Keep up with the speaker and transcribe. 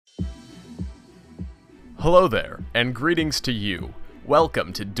Hello there, and greetings to you.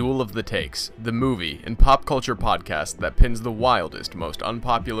 Welcome to Duel of the Takes, the movie and pop culture podcast that pins the wildest, most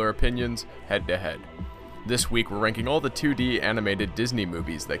unpopular opinions head to head. This week we're ranking all the 2D animated Disney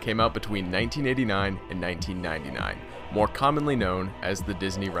movies that came out between 1989 and 1999, more commonly known as the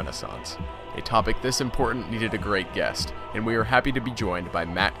Disney Renaissance. A topic this important needed a great guest, and we are happy to be joined by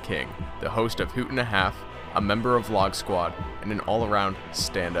Matt King, the host of Hoot and a Half, a member of Vlog Squad, and an all-around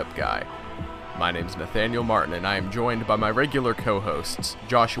stand-up guy. My name's Nathaniel Martin, and I am joined by my regular co-hosts,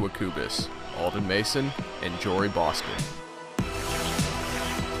 Joshua Kubis, Alden Mason, and Jory Boston.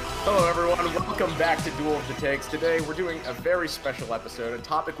 Hello everyone, welcome back to Duel of the Takes. Today we're doing a very special episode, a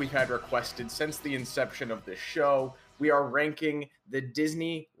topic we've had requested since the inception of this show. We are ranking the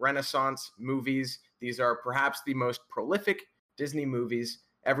Disney Renaissance movies. These are perhaps the most prolific Disney movies,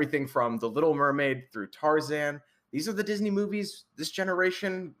 everything from The Little Mermaid through Tarzan. These are the Disney movies this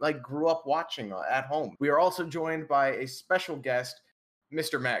generation grew up watching at home. We are also joined by a special guest,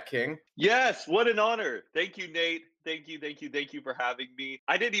 Mr. Matt King. Yes, what an honor. Thank you, Nate. Thank you for having me.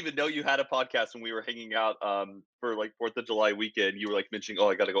 I didn't even know you had a podcast when we were hanging out for 4th of July weekend. You were mentioning,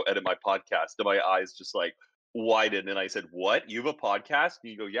 I got to go edit my podcast. And my eyes just widened. And I said, what? You have a podcast?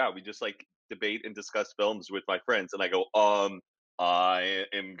 And you go, yeah, we just debate and discuss films with my friends. And I go, I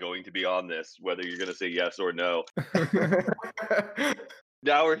am going to be on this, whether you're going to say yes or no.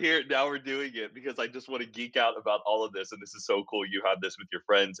 Now we're here. Now we're doing it because I just want to geek out about all of this. And this is so cool. You have this with your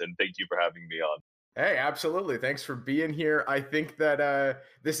friends. And thank you for having me on. Hey, absolutely. Thanks for being here. I think that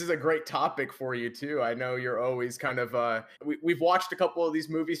this is a great topic for you, too. I know you're always we've watched a couple of these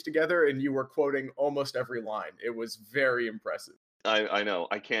movies together, and you were quoting almost every line. It was very impressive. I know.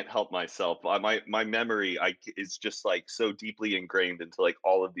 I can't help myself. My memory is just so deeply ingrained into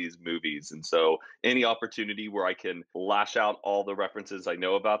all of these movies, and so any opportunity where I can lash out all the references I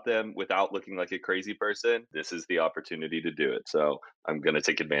know about them without looking like a crazy person, this is the opportunity to do it. So I'm gonna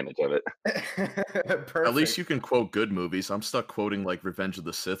take advantage of it. At least you can quote good movies. I'm stuck quoting Revenge of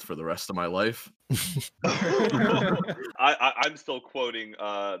the Sith for the rest of my life. I'm still quoting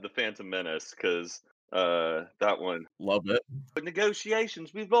The Phantom Menace because that one. Love it. But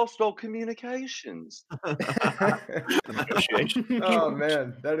negotiations, we've lost all communications. Oh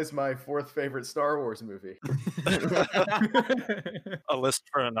man, that is my fourth favorite Star Wars movie. A list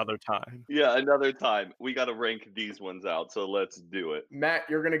for another time. Yeah, another time. We got to rank these ones out, so let's do it. Matt,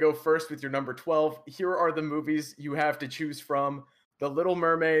 you're going to go first with your number 12. Here are the movies you have to choose from. The Little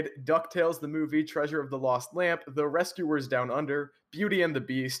Mermaid, DuckTales the movie, Treasure of the Lost Lamp, The Rescuers Down Under, Beauty and the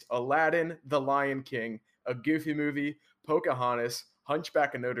Beast, Aladdin, The Lion King, A Goofy Movie, Pocahontas,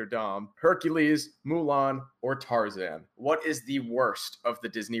 Hunchback of Notre Dame, Hercules, Mulan, or Tarzan. What is the worst of the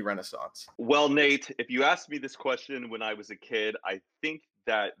Disney Renaissance? Well, Nate, if you asked me this question when I was a kid, I think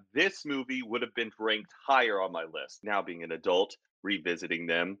that this movie would have been ranked higher on my list. Now being an adult, revisiting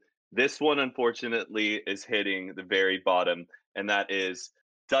them, this one unfortunately is hitting the very bottom, and that is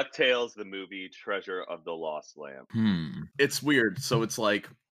DuckTales the movie, Treasure of the Lost Lamp. It's weird. So it's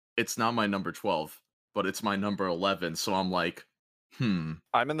not my number 12, but it's my number 11. So I'm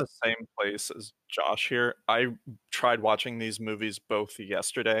I'm in the same place as Josh here. I tried watching these movies both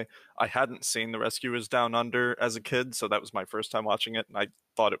yesterday. I hadn't seen The Rescuers Down Under as a kid, so that was my first time watching it, and I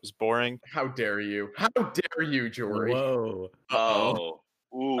thought it was boring. How dare you? How dare you, Jory? Whoa. Oh.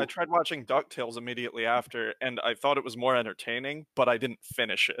 Ooh. I tried watching DuckTales immediately after, and I thought it was more entertaining, but I didn't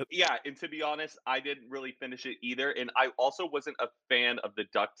finish it. Yeah, and to be honest, I didn't really finish it either. And I also wasn't a fan of the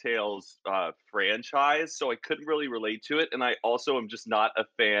DuckTales franchise, so I couldn't really relate to it. And I also am just not a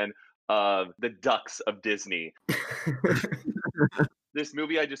fan of the ducks of Disney. This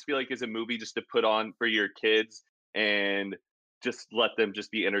movie, I just feel is a movie just to put on for your kids and just let them just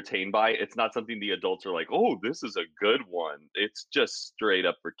be entertained by. It's not something the adults are oh, this is a good one. It's just straight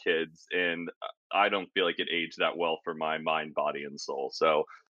up for kids, and I don't feel it aged that well for my mind, body, and soul. So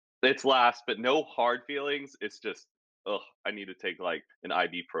it's last, but no hard feelings. It's just, I need to take an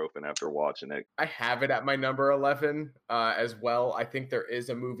ibuprofen after watching it. I have it at my number 11 as well. I think there is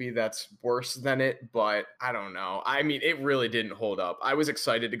a movie that's worse than it, but I don't know. I mean, it really didn't hold up. I was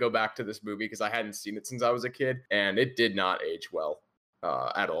excited to go back to this movie because I hadn't seen it since I was a kid, and it did not age well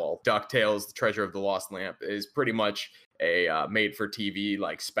at all. DuckTales, The Treasure of the Lost Lamp is pretty much a made-for-TV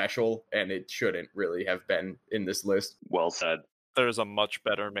special, and it shouldn't really have been in this list. Well said. There's a much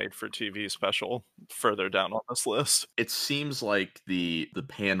better made-for-TV special further down on this list. It seems like the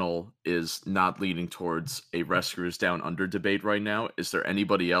panel is not leaning towards a Rescuers Down Under debate right now. Is there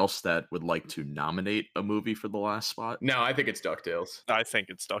anybody else that would like to nominate a movie for the last spot? No, I think it's DuckTales. I think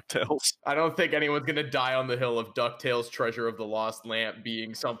it's DuckTales. I don't think anyone's gonna die on the hill of DuckTales Treasure of the Lost Lamp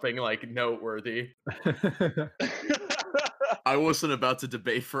being something like noteworthy. I wasn't about to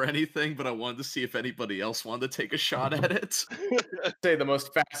debate for anything, but I wanted to see if anybody else wanted to take a shot at it. Say the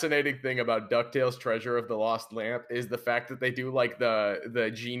most fascinating thing about DuckTales Treasure of the Lost Lamp is the fact that they do like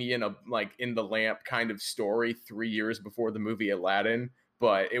the genie in the lamp kind of story 3 years before the movie Aladdin,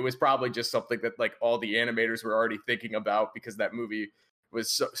 but it was probably just something that like all the animators were already thinking about because that movie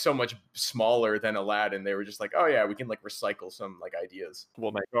was so much smaller than Aladdin. They were just like, oh yeah, we can like recycle some like ideas.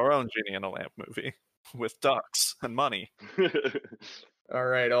 We'll make our own Genie in a Lamp movie with ducks and money. All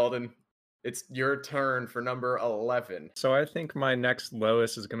right, Alden, it's your turn for number 11. So I think my next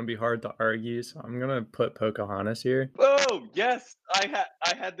lowest is going to be hard to argue, so I'm going to put Pocahontas here. Oh, yes. I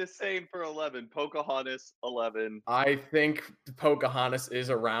had the same for 11. Pocahontas, 11. I think Pocahontas is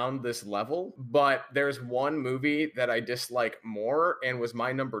around this level, but there's one movie that I dislike more and was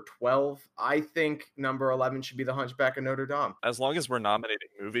my number 12. I think number 11 should be The Hunchback of Notre Dame. As long as we're nominating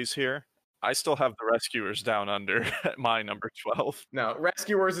movies here, I still have The Rescuers Down Under at my number 12. No,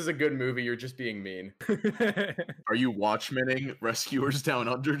 Rescuers is a good movie. You're just being mean. Are you Watchmening Rescuers Down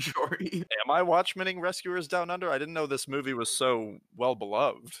Under, Jory? Am I Watchmening Rescuers Down Under? I didn't know this movie was so well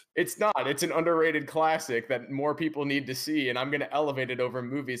beloved. It's not. It's an underrated classic that more people need to see, and I'm going to elevate it over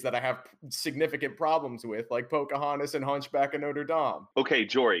movies that I have significant problems with, like Pocahontas and Hunchback of Notre Dame. Okay,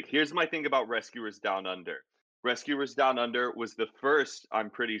 Jory, here's my thing about Rescuers Down Under. Rescuers Down Under was the first,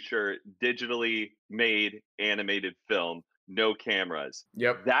 I'm pretty sure, digitally made animated film, no cameras.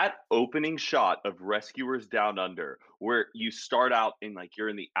 Yep. That opening shot of Rescuers Down Under, where you start out in like you're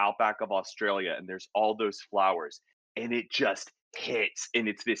in the outback of Australia and there's all those flowers, and it just hits, and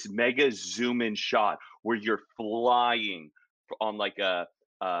it's this mega zoom in shot where you're flying on like a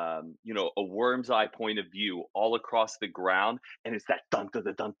worm's eye point of view all across the ground, and it's that dun dun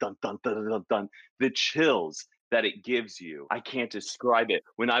dun dun dun dun dun dun dun. The chills that it gives you, I can't describe it.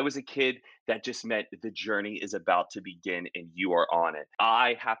 When I was a kid, that just meant the journey is about to begin and you are on it.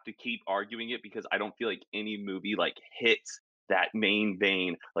 I have to keep arguing it because I don't feel like any movie like hits that main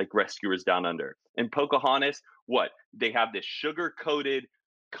vein like Rescuers Down Under. And Pocahontas, what? They have this sugar-coated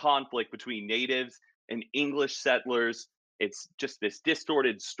conflict between natives and English settlers. It's just this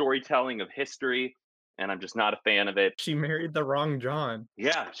distorted storytelling of history, and I'm just not a fan of it. She married the wrong John.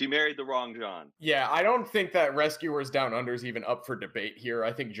 Yeah, she married the wrong John. Yeah, I don't think that Rescuers Down Under is even up for debate here.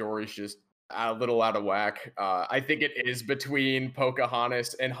 I think Jory's just a little out of whack. I think it is between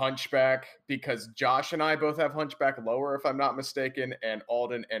Pocahontas and Hunchback because Josh and I both have Hunchback lower, if I'm not mistaken, and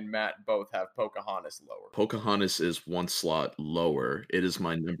Alden and Matt both have Pocahontas lower. Pocahontas is one slot lower. It is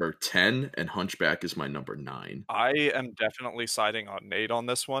my number 10, and Hunchback is my number 9. I am definitely siding on Nate on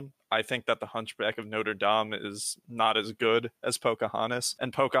this one. I think that The Hunchback of Notre Dame is not as good as Pocahontas,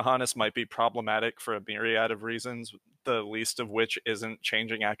 and Pocahontas might be problematic for a myriad of reasons, the least of which isn't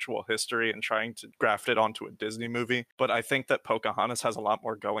changing actual history and trying to graft it onto a Disney movie. But I think that Pocahontas has a lot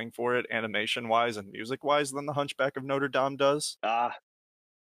more going for it, animation-wise and music-wise, than The Hunchback of Notre Dame does.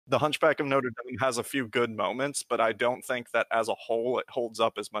 The Hunchback of Notre Dame has a few good moments, but I don't think that as a whole it holds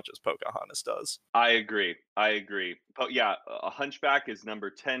up as much as Pocahontas does. I agree. Yeah, a Hunchback is number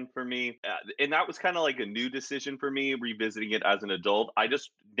 10 for me. And that was kind of like a new decision for me, revisiting it as an adult. I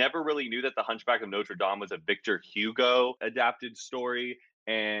just never really knew that The Hunchback of Notre Dame was a Victor Hugo adapted story.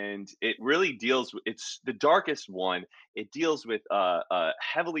 And it really deals with, it's the darkest one. It deals with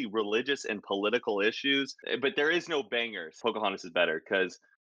heavily religious and political issues, but there is no bangers. Pocahontas is better because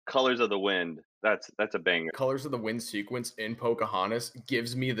Colors of the Wind, that's a banger. Colors of the Wind sequence in Pocahontas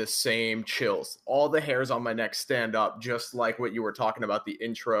gives me the same chills. All the hairs on my neck stand up, just like what you were talking about the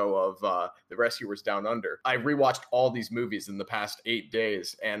intro of The Rescuers Down Under. I rewatched all these movies in the past 8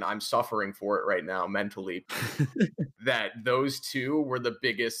 days, and I'm suffering for it right now mentally. That those two were the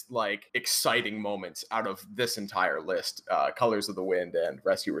biggest, like, exciting moments out of this entire list. Colors of the Wind and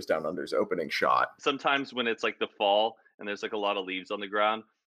Rescuers Down Under's opening shot. Sometimes when it's like the fall and there's like a lot of leaves on the ground,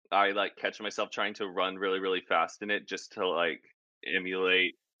 I like catch myself trying to run really, really fast in it just to like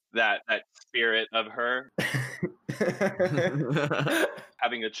emulate that spirit of her.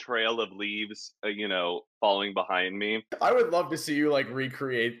 having a trail of leaves, falling behind me. I would love to see you like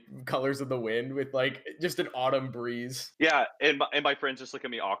recreate Colors of the Wind with like just an autumn breeze. Yeah, and my friends just look at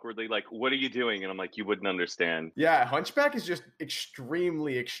me awkwardly, like, "What are you doing?" And I'm like, "You wouldn't understand." Yeah, Hunchback is just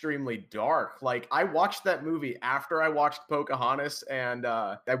extremely, extremely dark. Like, I watched that movie after I watched Pocahontas, and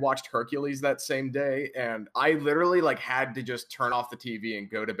I watched Hercules that same day, and I literally like had to just turn off the TV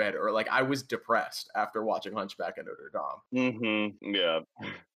and go to bed, or like I was depressed after watching Hunchback of Notre Dame. Yeah.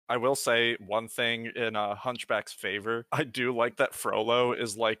 I will say one thing in Hunchback's favor. I do like that Frollo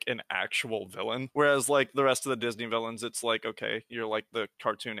is like an actual villain, whereas like the rest of the Disney villains, it's like, okay, you're like the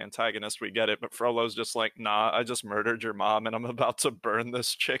cartoon antagonist, we get it, but Frollo's just like, nah, I just murdered your mom and I'm about to burn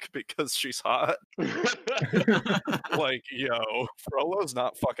this chick because she's hot. Like, yo, Frollo's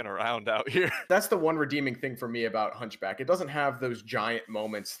not fucking around out here. That's the one redeeming thing for me about Hunchback. It doesn't have those giant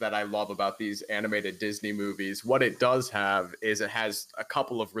moments that I love about these animated Disney movies. What it does have is it has a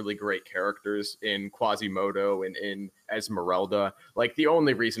couple of really great characters in Quasimodo and in Esmeralda. Like, the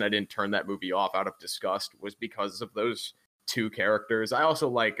only reason I didn't turn that movie off out of disgust was because of those two characters. I also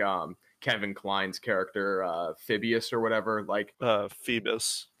like Kevin Kline's character, Phoebus or whatever. Like,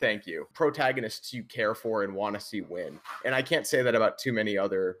 Phoebus. Thank you. Protagonists you care for and want to see win. And I can't say that about too many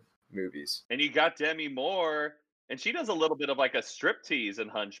other movies. And you got Demi Moore, and she does a little bit of like a striptease in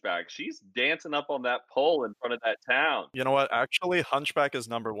Hunchback. She's dancing up on that pole in front of that town. You know what? Actually, Hunchback is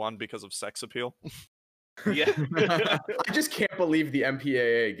number one because of sex appeal. Yeah. I just can't believe the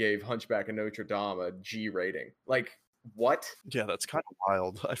MPAA gave Hunchback of Notre Dame a G rating. Like, what? Yeah, that's kind of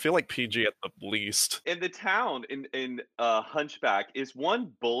wild. I feel like PG at the least. And the town in Hunchback is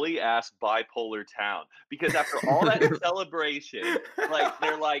one bully ass bipolar town, because after all that celebration, like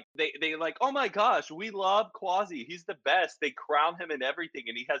they like, oh my gosh, we love Quasi, he's the best. They crown him and everything,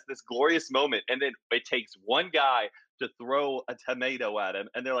 and he has this glorious moment, and then it takes one guy to throw a tomato at him,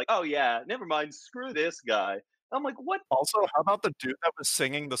 and they're like, oh yeah, never mind, screw this guy. I'm like, what? Also, how about the dude that was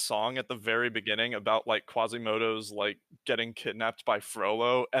singing the song at the very beginning about like Quasimodo's like getting kidnapped by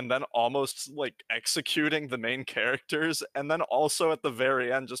Frollo and then almost like executing the main characters, and then also at the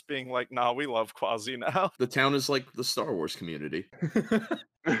very end just being like, nah, we love Quasi now. The town is like the Star Wars community.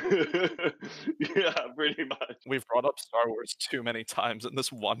 Yeah, pretty much. We've brought up Star Wars too many times in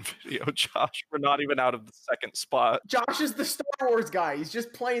this one video, Josh. We're not even out of the second spot. Josh is the Star Wars guy. He's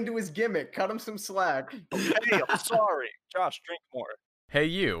just playing to his gimmick. Cut him some slack. Hey, I'm sorry. Josh, drink more. Hey,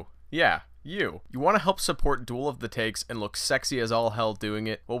 you. Yeah, you. You want to help support Duel of the Takes and look sexy as all hell doing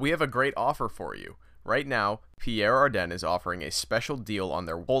it? Well, we have a great offer for you. Right now, Pierre Arden is offering a special deal on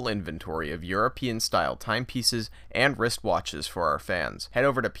their whole inventory of European-style timepieces and wristwatches for our fans. Head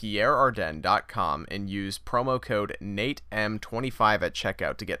over to pierrearden.com and use promo code NATEM25 at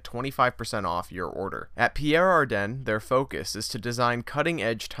checkout to get 25% off your order. At Pierre Arden, their focus is to design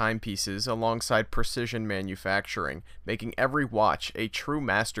cutting-edge timepieces alongside precision manufacturing, making every watch a true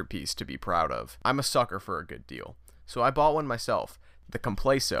masterpiece to be proud of. I'm a sucker for a good deal, so I bought one myself. The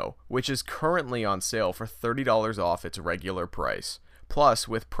Complaso, which is currently on sale for $30 off its regular price. Plus,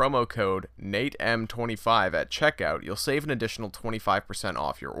 with promo code NATEM25 at checkout, you'll save an additional 25%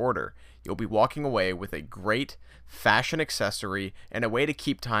 off your order. You'll be walking away with a great fashion accessory and a way to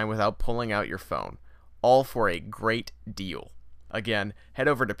keep time without pulling out your phone. All for a great deal. Again, head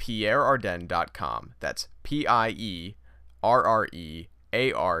over to pierrearden.com. That's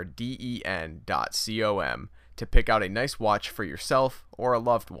PIERREARDEN.com. to pick out a nice watch for yourself or a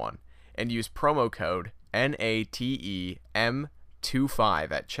loved one, and use promo code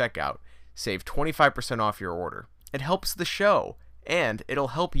NATEM25 at checkout. Save 25% off your order. It helps the show, and it'll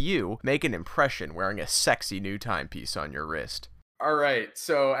help you make an impression wearing a sexy new timepiece on your wrist. All right,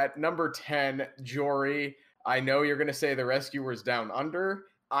 so at number 10, Jory, I know you're going to say The Rescuers Down Under.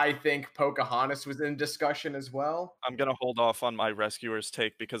 I think Pocahontas was in discussion as well. I'm going to hold off on my Rescuers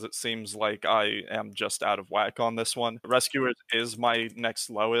take because it seems like I am just out of whack on this one. Rescuers is my next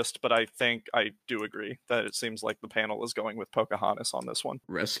lowest, but I think I do agree that it seems like the panel is going with Pocahontas on this one.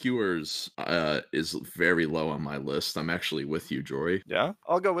 Rescuers is very low on my list. I'm actually with you, Jory. Yeah?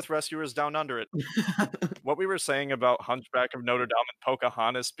 I'll go with Rescuers Down Under it. What we were saying about Hunchback of Notre Dame and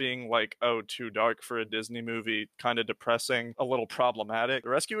Pocahontas being like, oh, too dark for a Disney movie, kind of depressing, a little problematic.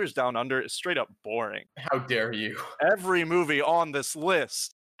 Rescuers Down Under is straight up boring. How dare you? Every movie on this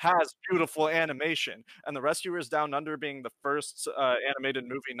list has beautiful animation. And The Rescuers Down Under being the first animated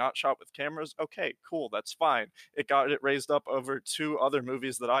movie not shot with cameras, okay, cool, that's fine. It got it raised up over 2 other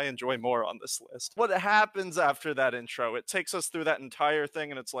movies that I enjoy more on this list. What happens after that intro? It takes us through that entire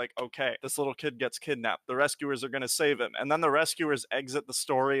thing, and it's like, okay, this little kid gets kidnapped. The rescuers are going to save him. And then the rescuers exit the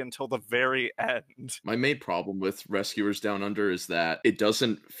story until the very end. My main problem with Rescuers Down Under is that it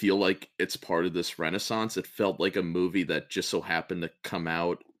doesn't feel like it's part of this renaissance. It felt like a movie that just so happened to come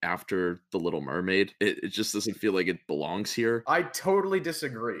out after The Little Mermaid. It just doesn't feel like it belongs here. I totally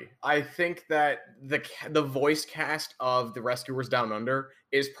disagree. I think that the voice cast of The Rescuers Down Under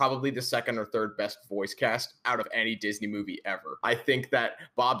is probably the second or third best voice cast out of any Disney movie ever. I think that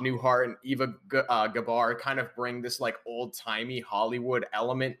Bob Newhart and Eva Gabor kind of bring this like old-timey Hollywood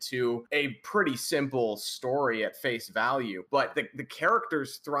element to a pretty simple story at face value, but the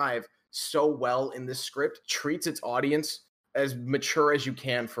characters thrive so well in this script, treats its audience as mature as you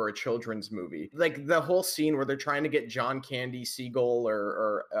can for a children's movie. Like the whole scene where they're trying to get John Candy Seagull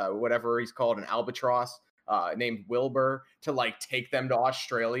or whatever he's called, an albatross named Wilbur, to like take them to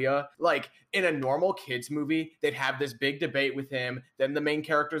Australia. Like in a normal kids movie, they'd have this big debate with him. Then the main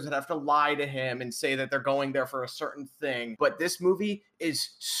characters would have to lie to him and say that they're going there for a certain thing. But this movie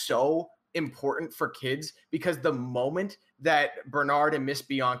is so important for kids because the moment that Bernard and Miss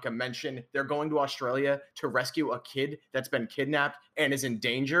Bianca mention they're going to Australia to rescue a kid that's been kidnapped and is in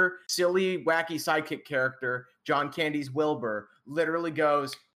danger, silly, wacky sidekick character John Candy's Wilbur literally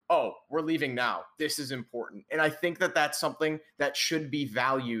goes, "Oh, we're leaving now. This is important." And I think that that's something that should be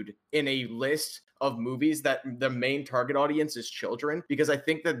valued in a list of movies that the main target audience is children, because I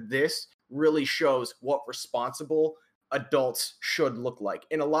think that this really shows what responsible adults should look like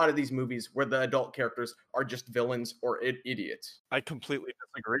in a lot of these movies where the adult characters are just villains or idiots. I completely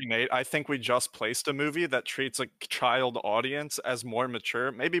disagree, Nate. I think we just placed a movie that treats a child audience as more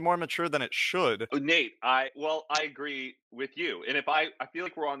mature, maybe more mature than it should. Nate, I agree with you. And if I feel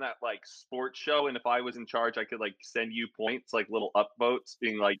like we're on that like sports show, and if I was in charge, I could like send you points, like little upvotes,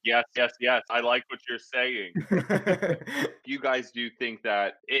 being like, yes, yes, yes, I like what you're saying. You guys do think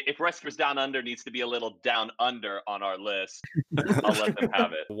that if Rescuers Down Under needs to be a little down under on our list, I'll let them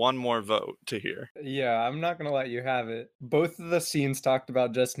have it. One more vote to hear. Yeah, I'm not going to let you have it. Both of the scenes talked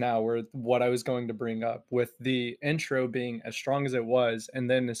about just now were what I was going to bring up, with the intro being as strong as it was, and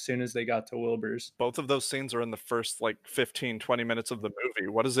then as soon as they got to Wilbur's. Both of those scenes are in the first like 15-20 minutes of the movie.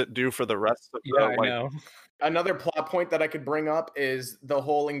 What does it do for the rest of Yeah, the I know. Another plot point that I could bring up is the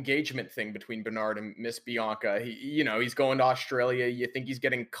whole engagement thing between Bernard and Miss Bianca. He's going to Australia. You think he's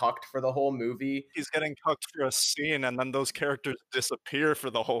getting cucked for the whole movie. He's getting cucked for a scene, and then those characters disappear for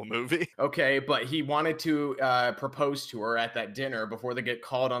the whole movie. Okay, but he wanted to propose to her at that dinner before they get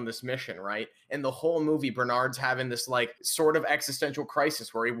called on this mission, right? And the whole movie, Bernard's having this like sort of existential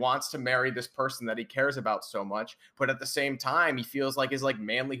crisis where he wants to marry this person that he cares about so much, but at the same time, he feels like his like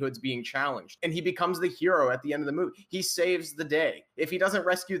manlyhood's being challenged, and he becomes the hero at the end of the movie. He saves the day. If he doesn't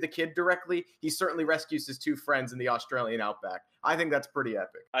rescue the kid directly, he certainly rescues his 2 friends in the Australian outback. I think that's pretty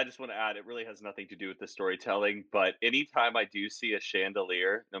epic. I just want to add, it really has nothing to do with the storytelling, but anytime I do see a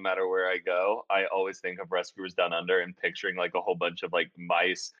chandelier, no matter where I go, I always think of Rescuers Down Under and picturing like a whole bunch of like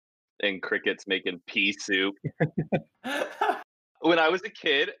mice and crickets making pea soup. When I was a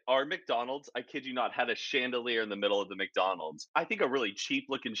kid, our McDonald's, I kid you not, had a chandelier in the middle of the McDonald's. I think a really cheap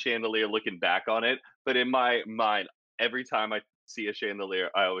looking chandelier looking back on it, but in my mind, every time I see a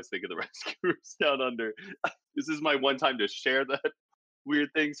chandelier, I always think of the Rescuers Down Under. This is my one time to share that weird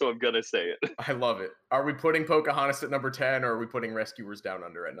thing, so I'm gonna say it. I love it. Are we putting Pocahontas at number 10, or are we putting Rescuers Down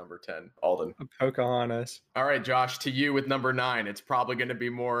Under at number 10? Alden. Pocahontas. All right, Josh, to you with number 9. It's probably going to be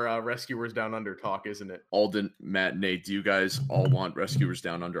more Rescuers Down Under talk, isn't it? Alden, Matt, Nate, do you guys all want Rescuers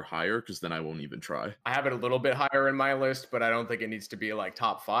Down Under higher? Because then I won't even try. I have it a little bit higher in my list, but I don't think it needs to be like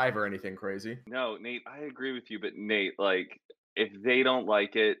top 5 or anything crazy. No, Nate, I agree with you, but Nate, like, if they don't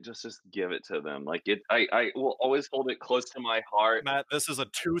like it, just give it to them. Like I will always hold it close to my heart. Matt, this is a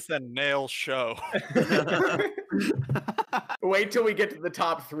tooth and nail show. Wait till we get to the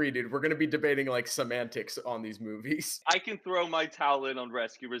top 3, dude. We're going to be debating like semantics on these movies. I can throw my towel in on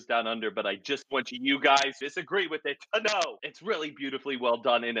Rescuers Down Under, but I just want you guys to disagree with it. No, it's really beautifully well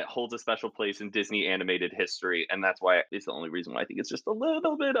done, and it holds a special place in Disney animated history, and that's why it's the only reason why I think it's just a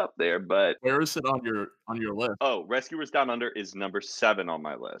little bit up there. But where is it on your list? Oh, Rescuers Down Under is number 7 on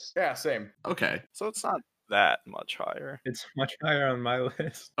my list. Yeah, same. Okay. So it's not that much higher. It's much higher on my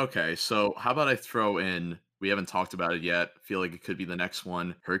list. Okay, so how about I throw in, we haven't talked about it yet, feel like it could be the next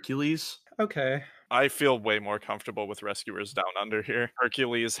one, Hercules? Okay. I feel way more comfortable with Rescuers Down Under here.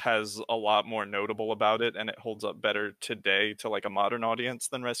 Hercules has a lot more notable about it, and it holds up better today to like a modern audience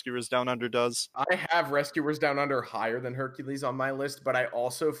than Rescuers Down Under does. I have Rescuers Down Under higher than Hercules on my list, but I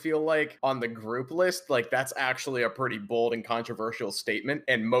also feel like on the group list, like that's actually a pretty bold and controversial statement,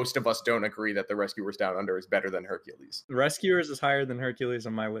 and most of us don't agree that the Rescuers Down Under is better than Hercules. Rescuers is higher than Hercules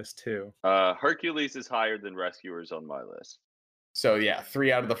on my list too. Hercules is higher than Rescuers on my list. So yeah,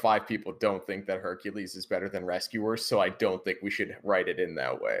 3 out of the 5 people don't think that Hercules is better than Rescuers, so I don't think we should write it in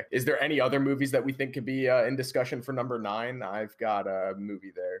that way. Is there any other movies that we think could be in discussion for number 9? I've got a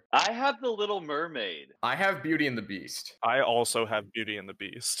movie there. I have The Little Mermaid. I have Beauty and the Beast. I also have Beauty and the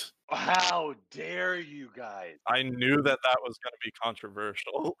Beast. How dare you guys? I knew that was going to be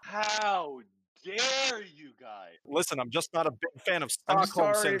controversial. How dare you guys? Listen, I'm just not a big fan of I'm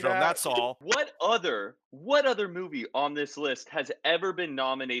Stockholm sorry, Syndrome, Matt. that's all. What other movie on this list has ever been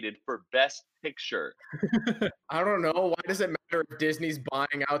nominated for Best Picture? I don't know. Why does it matter if Disney's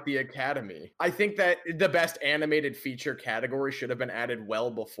buying out the Academy? I think that the best animated feature category should have been added well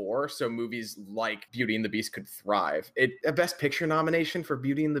before, so movies like Beauty and the Beast could thrive. A Best Picture nomination for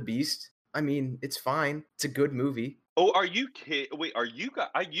Beauty and the Beast? I mean, it's fine. It's a good movie. Oh, are you kidding? Wait, are you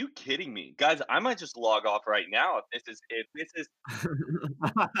kidding me, guys? I might just log off right now if this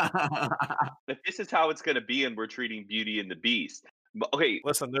is how it's going to be, and we're treating Beauty and the Beast. But, okay,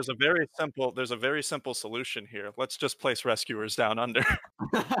 Listen, there's a very simple solution here. Let's just place Rescuers Down Under.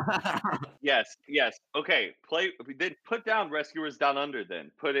 yes. Okay, then put down Rescuers Down Under. Then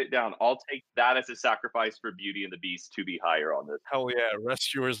put it down. I'll take that as a sacrifice for Beauty and the Beast to be higher on this. Hell yeah,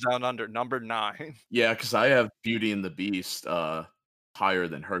 Rescuers Down Under, number 9. Yeah, because I have Beauty and the Beast higher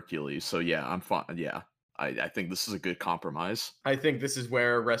than Hercules. So yeah, I'm fine. Yeah, I think this is a good compromise. I think this is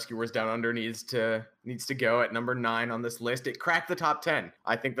where Rescuers Down Under needs to go at number 9 on this list. It cracked the top 10.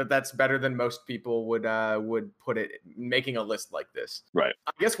 I think that's better than most people would put it, making a list like this. Right.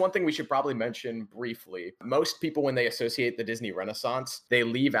 I guess one thing we should probably mention briefly, most people, when they associate the Disney Renaissance, they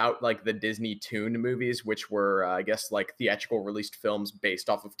leave out like the Disney Toon movies, which were, I guess, like theatrical released films based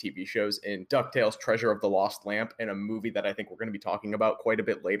off of TV shows in DuckTales, Treasure of the Lost Lamp, and a movie that I think we're going to be talking about quite a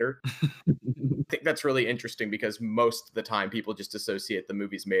bit later. I think that's really interesting because most of the time people just associate the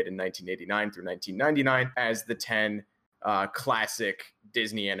movies made in 1989 through 1999 as the 10 classic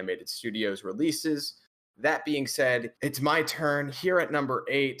Disney Animated Studios releases. That being said, it's my turn here at number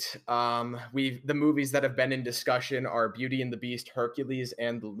 8. The movies that have been in discussion are Beauty and the Beast, Hercules,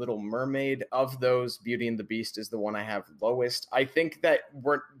 and The Little Mermaid. Of those, Beauty and the Beast is the one I have lowest. I think that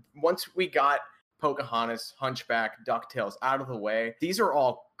once we got Pocahontas, Hunchback, DuckTales out of the way, these are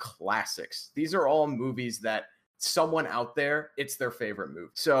all classics. These are all movies that someone out there, it's their favorite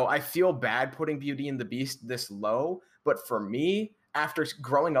movie. So I feel bad putting Beauty and the Beast this low, but for me, after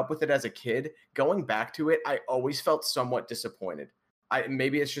growing up with it as a kid, going back to it, I always felt somewhat disappointed.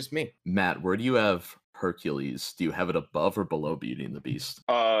 Maybe it's just me. Matt, where do you have Hercules? Do you have it above or below Beauty and the Beast?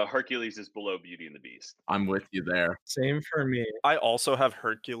 Hercules is below Beauty and the Beast. I'm with you there. Same for me. I also have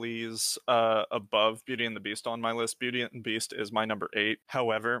Hercules above Beauty and the Beast on my list. Beauty and the Beast is my number 8.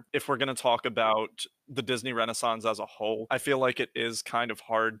 However, if we're going to talk about the Disney Renaissance as a whole, I feel like it is kind of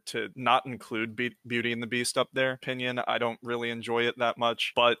hard to not include Beauty and the Beast up there. I don't really enjoy it that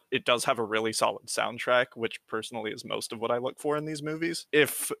much, but it does have a really solid soundtrack, which personally is most of what I look for in these movies.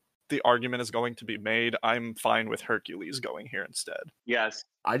 If the argument is going to be made, I'm fine with Hercules going here instead. Yes.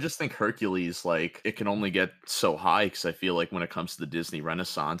 I just think Hercules, like, it can only get so high because I feel like when it comes to the Disney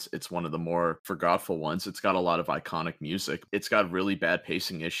Renaissance, it's one of the more forgetful ones. It's got a lot of iconic music. It's got really bad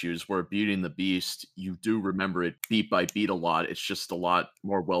pacing issues, where Beauty and the Beast, you do remember it beat by beat a lot. It's just a lot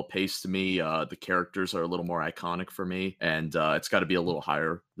more well-paced to me. The characters are a little more iconic for me, and it's got to be a little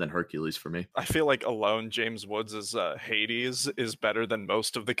higher than Hercules for me. I feel like alone James Woods' Hades is better than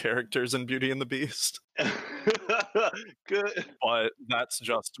most of the characters in Beauty and the Beast. Good. But that's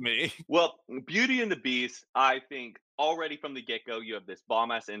just me. Well, Beauty and the Beast, I think already from the get-go, you have this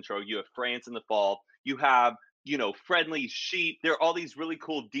bomb-ass intro. You have France in the fall. You have, friendly sheep. There are all these really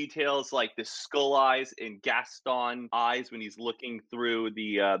cool details, like the skull eyes and Gaston eyes when he's looking through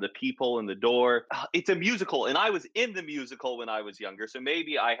the peephole in the door. It's a musical, and I was in the musical when I was younger, so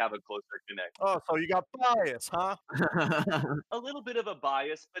maybe I have a closer connect. Oh, so you got bias, huh? A little bit of a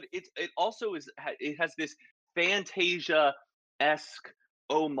bias, but it also it has this Fantasia-esque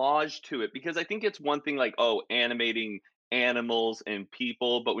homage to it, because I think it's one thing like, animating animals and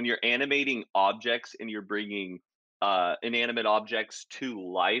people, but when you're animating objects and you're bringing inanimate objects to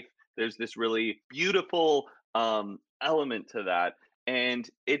life, there's this really beautiful element to that. and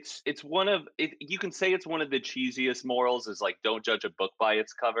it's one of it, you can say it's one of the cheesiest morals is like don't judge a book by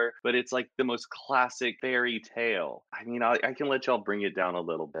its cover, but it's like the most classic fairy tale. I mean, I can let y'all bring it down a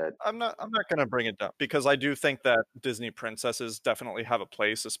little bit. I'm not going to bring it down because I do think that Disney princesses definitely have a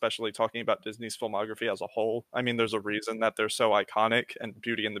place, especially talking about Disney's filmography as a whole. I mean, there's a reason that they're so iconic, and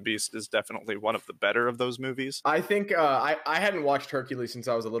Beauty and the Beast is definitely one of the better of those movies. I think I hadn't watched Hercules since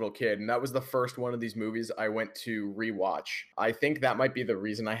I was a little kid, and that was the first one of these movies I went to rewatch. I think that might be the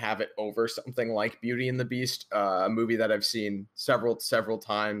reason I have it over something like Beauty and the Beast, a movie that I've seen several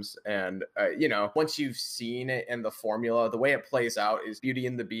times. And once you've seen it and the formula, the way it plays out is Beauty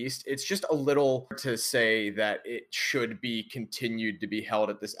and the Beast. It's just a little to say that it should be continued to be held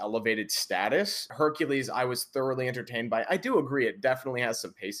at this elevated status. Hercules, I was thoroughly entertained by. I do agree, it definitely has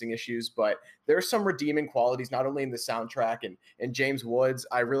some pacing issues, but there's some redeeming qualities, not only in the soundtrack and James Woods.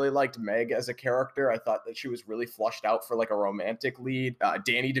 I really liked Meg as a character. I thought that she was really flushed out for like a romantic lead.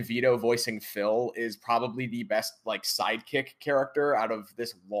 Danny DeVito voicing Phil is probably the best like sidekick character out of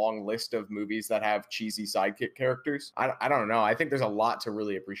this long list of movies that have cheesy sidekick characters. I don't know. I think there's a lot to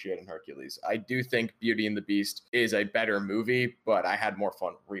really appreciate in Hercules. I do think Beauty and the Beast is a better movie, but I had more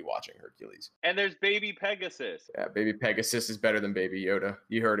fun rewatching Hercules. And there's Baby Pegasus. Yeah, Baby Pegasus is better than Baby Yoda.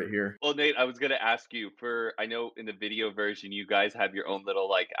 You heard it here. Well, Nate, I was going to ask you I know in the video version, you guys have your own little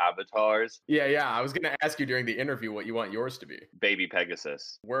like avatars. Yeah. I was going to ask you during the interview what you want yours to be. Baby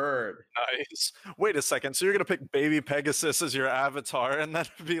Pegasus. Word. Nice. Wait a second. So you're going to pick Baby Pegasus as your avatar, and then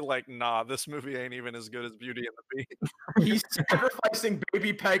be like, nah, this movie ain't even as good as Beauty and the Beast. He's sacrificing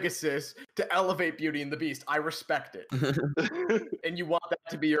Baby Pegasus to elevate Beauty and the Beast. I respect it. And you want that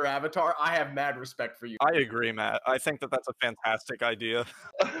to be your avatar? I have mad respect for you. I agree, Matt. I think that that's a fantastic idea.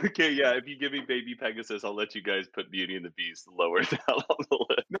 Okay, yeah, if you give me Baby Pegasus, I'll let you guys put Beauty and the Beast lower down on the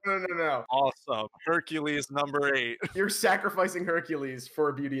list. No. Awesome. Hercules number 8. You're sacrificing Hercules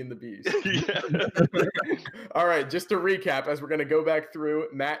for Beauty and the Beast. Yeah. All right, just to recap, as we're going to go back through,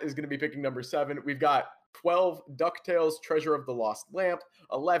 Matt is going to be picking number 7. We've got 12, DuckTales, Treasure of the Lost Lamp.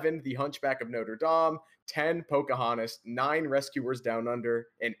 11, The Hunchback of Notre Dame. 10, Pocahontas. 9, Rescuers Down Under.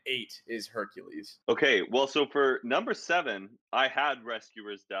 And 8 is Hercules. Okay, well, so for number 7, I had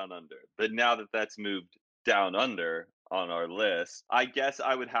Rescuers Down Under. But now that that's moved down under on our list, I guess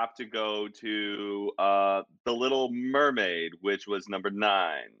I would have to go to The Little Mermaid, which was number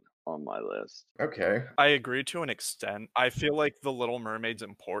 9 on my list. Okay. I agree to an extent. I feel like The Little Mermaid's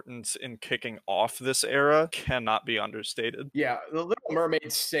importance in kicking off this era cannot be understated. Yeah, The Little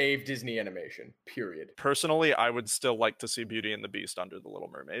Mermaid saved Disney animation, period. Personally, I would still like to see Beauty and the Beast under The Little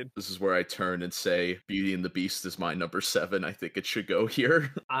Mermaid. This is where I turn and say Beauty and the Beast is my number 7. I think it should go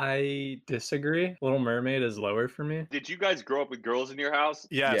here. I disagree. Little Mermaid is lower for me. Did you guys grow up with girls in your house?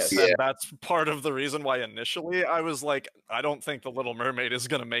 Yes, Yes. and that's part of the reason why initially I was like, I don't think The Little Mermaid is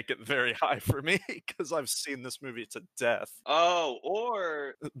going to make it very high for me because I've seen this movie to death. Oh,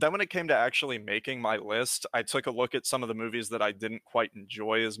 or Then when it came to actually making my list, I took a look at some of the movies that I didn't quite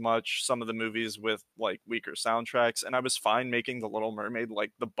enjoy as much, some of the movies with like weaker soundtracks, and I was fine making The Little Mermaid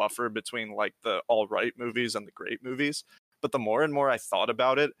like the buffer between like the all right movies and the great movies. But the more and more I thought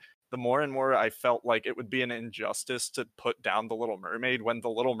about it, the more and more I felt like it would be an injustice to put down The Little Mermaid when The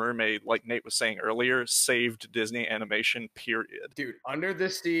Little Mermaid, like Nate was saying earlier, saved Disney animation, period. Dude, Under the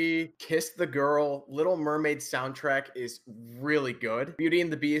Sea, Kiss the Girl, Little Mermaid soundtrack is really good. Beauty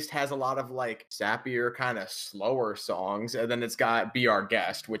and the Beast has a lot of like sappier, kind of slower songs. And then it's got Be Our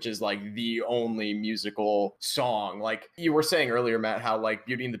Guest, which is like the only musical song. Like you were saying earlier, Matt, how like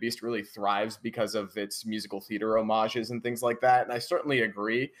Beauty and the Beast really thrives because of its musical theater homages and things like that. And I certainly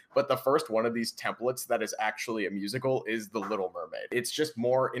agree. But the first one of these templates that is actually a musical is The Little Mermaid. It's just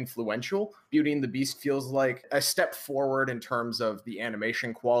more influential. Beauty and the Beast feels like a step forward in terms of the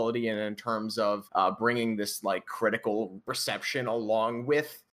animation quality and in terms of bringing this like critical reception along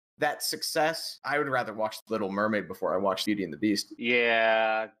with that success. I would rather watch Little Mermaid before I watch Beauty and the Beast.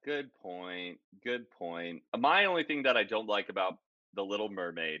 yeah, good point. Good point. My only thing that I don't like about The Little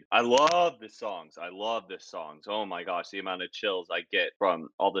Mermaid, I love the songs. I love the songs. Oh my gosh, the amount of chills I get from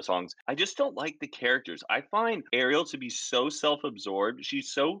all the songs. I just don't like the characters. I find Ariel to be so self-absorbed.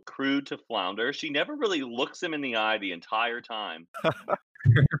 She's so crude to Flounder. She never really looks him in the eye the entire time.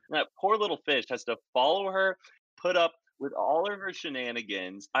 That poor little fish has to follow her, put up with all of her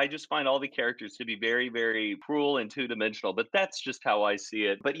shenanigans. I just find all the characters to be very, very cruel and two-dimensional, but that's just how I see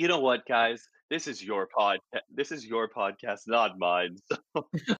it. But you know what, guys? This is your podcast. This is your podcast, not mine. So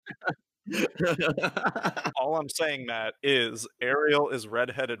All I'm saying, Matt, is Ariel is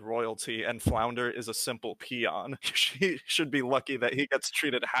redheaded royalty and Flounder is a simple peon. She should be lucky that he gets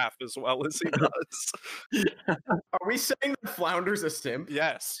treated half as well as he does. Are we saying that Flounder's a simp?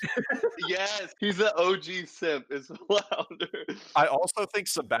 Yes. Yes, he's the OG simp, is Flounder. I also think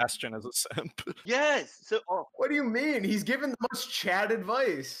Sebastian is a simp. Yes. So, What do you mean? He's given the most Chad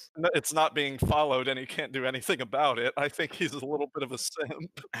advice. It's not being followed and he can't do anything about it. I think he's a little bit of a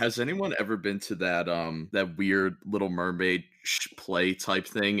simp. Has anyone ever been to that weird Little Mermaid play type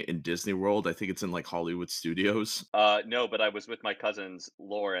thing in Disney World? I think it's in like Hollywood Studios. no, but I was with my cousins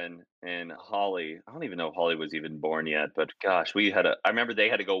Lauren and Holly. I don't even know if Holly was even born yet, but gosh, I remember they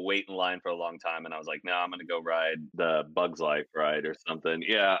had to go wait in line for a long time, and I was like, no, I'm gonna go ride the Bugs Life ride or something.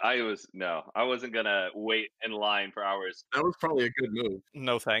 Yeah, I wasn't gonna wait in line for hours. That was probably a good move.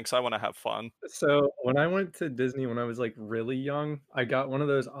 No thanks. I want to have fun. So when I went to Disney when I was like really young, I got one of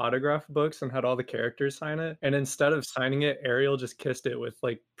those autograph books and had all the characters sign it. And instead of signing it, Ariel just kissed it with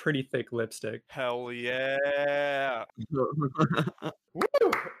like pretty thick lipstick. Hell yeah.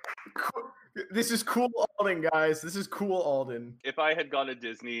 Woo! This is cool Alden, guys. This is cool Alden. If I had gone to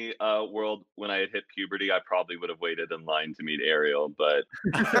Disney World when I had hit puberty, I probably would have waited in line to meet Ariel, but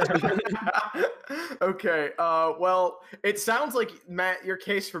Okay. Well, it sounds like, Matt, your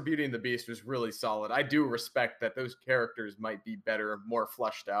case for Beauty and the Beast was really solid. I do respect that those characters might be better, more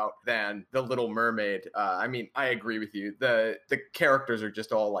fleshed out than the Little Mermaid. I mean, I agree with you. The characters are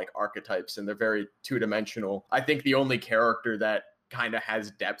just all like archetypes and they're very two-dimensional. I think the only character that kind of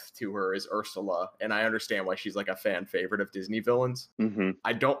has depth to her is Ursula, and I understand why she's like a fan favorite of Disney villains.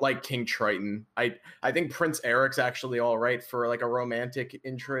 I don't like King Triton. I think Prince Eric's actually all right for like a romantic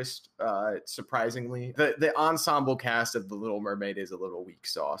interest. Surprisingly, the ensemble cast of The Little Mermaid is a little weak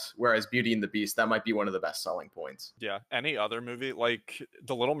sauce, whereas Beauty and the Beast, that might be one of the best selling points. Yeah, any other movie like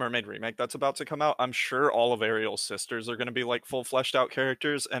the Little Mermaid remake that's about to come out, I'm sure all of Ariel's sisters are going to be like full fleshed out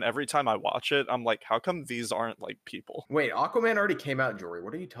characters, and every time I watch it, I'm like, how come these aren't like people? Wait, Aquaman already came out, Jory.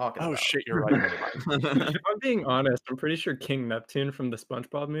 What are you talking about? Oh shit, you're right. If I'm being honest, I'm pretty sure King Neptune from the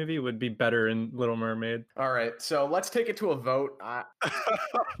SpongeBob movie would be better in Little Mermaid. All right, so let's take it to a vote.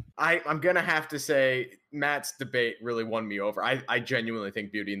 I'm gonna have to say Matt's debate really won me over. I genuinely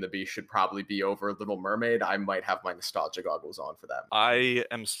think Beauty and the Beast should probably be over Little Mermaid. I might have my nostalgia goggles on for that. I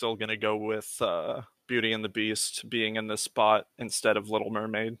am still gonna go with Beauty and the Beast being in this spot instead of Little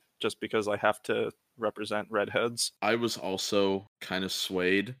Mermaid, just because I have to represent redheads. I was also kind of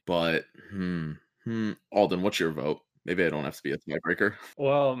swayed, but Alden, what's your vote? Maybe I don't have to be a tiebreaker.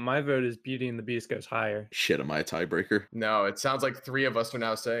 Well, my vote is Beauty and the Beast goes higher. Shit, am I a tiebreaker? No, it sounds like three of us are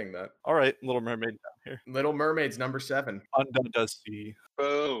now saying that. All right, Little Mermaid down here. Little Mermaid's number 7. Under the sea.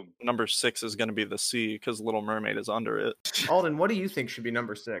 boom. Number 6 is going to be the sea because Little Mermaid is under it. Alden, what do you think should be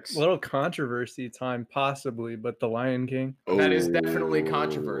number 6? A little controversy time, possibly, but The Lion King. That is definitely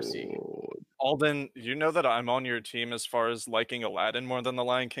controversy. Alden, you know that I'm on your team as far as liking Aladdin more than The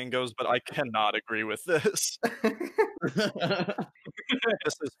Lion King goes, but I cannot agree with this.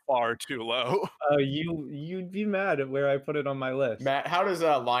 This is far too low. You'd be mad at where I put it on my list. Matt, how does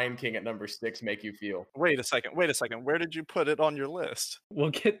Lion King at number 6 make you feel? Wait a second. Where did you put it on your list? We'll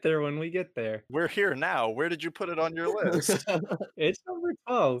get there when we get there. We're here now. Where did you put it on your list? It's number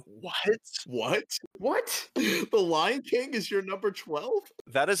 12. What? What? The Lion King is your number 12?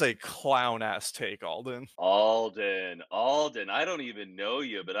 That is a clown ass take, Alden. Alden, I don't even know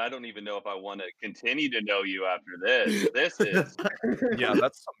you, but I don't even know if I want to continue to know you after this. This is Yeah,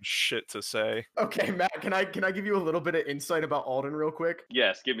 that's some shit to say. Okay, Matt, can I give you a little bit of insight about Alden real quick?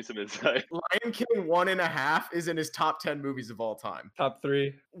 yes. Give me some insight. Lion King 1.5 is in his top 10 movies of all time. Top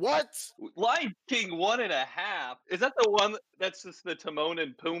 3. What? Lion King 1.5? Is that the one that's just the Timon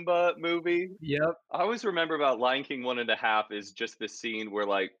and Pumbaa movie? Yep. I always remember about Lion King 1.5 is just the scene where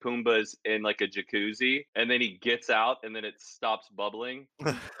like Pumbaa's in like a jacuzzi and then he gets out and then it stops bubbling.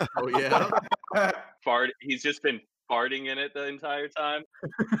 Oh, yeah. He's just been farting in it the entire time.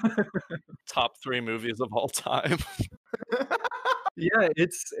 Top 3 movies of all time. Yeah,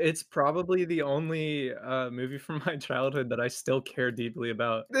 it's probably the only movie from my childhood that I still care deeply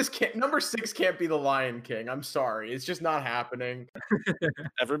about. Number 6 can't be The Lion King. I'm sorry. It's just not happening.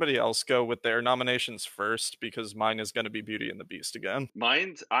 Everybody else go with their nominations first because mine is going to be Beauty and the Beast again.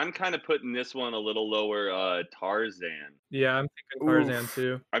 I'm kind of putting this one a little lower, Tarzan. Yeah, I'm thinking Tarzan Oof.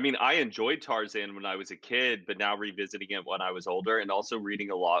 too. I mean, I enjoyed Tarzan when I was a kid, but now revisiting it when I was older and also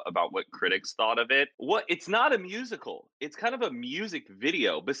reading a lot about what critics thought of it. It's not a musical. It's kind of a music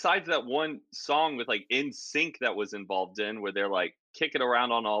video. Besides that one song with like NSYNC that was involved in where they're like kicking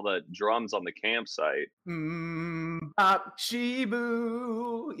around on all the drums on the campsite. Mm, bop,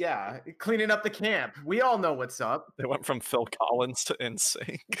 Shibu. Yeah, cleaning up the camp. We all know what's up. They went from Phil Collins to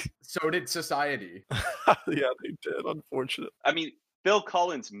NSYNC. So did Society. Yeah, they did, unfortunately. I mean, Phil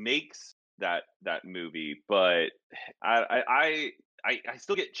Collins makes that movie, but I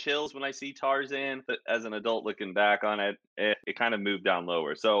still get chills when I see Tarzan. But as an adult looking back on it, it kind of moved down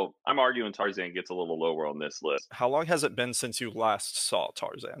lower. So I'm arguing Tarzan gets a little lower on this list. How long has it been since you last saw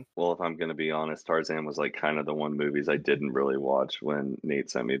Tarzan? Well, if I'm going to be honest, Tarzan was like kind of the one movies I didn't really watch when Nate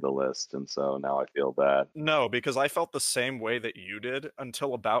sent me the list, and so now I feel bad. No, because I felt the same way that you did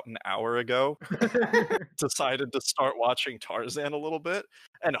until about an hour ago. Decided to start watching Tarzan a little bit,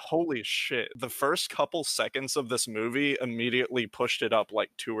 and holy shit, the first couple seconds of this movie immediately pushed it up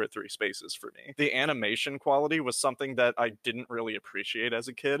like 2 or 3 spaces for me. The animation quality was something that I didn't really appreciate as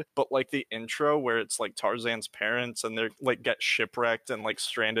a kid, but like the intro where it's like Tarzan's parents and they're like get shipwrecked and like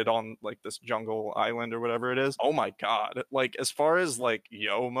stranded on like this jungle island or whatever it is. Oh my god. Like as far as like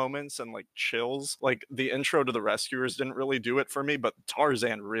yo moments and like chills, like the intro to The Rescuers didn't really do it for me, but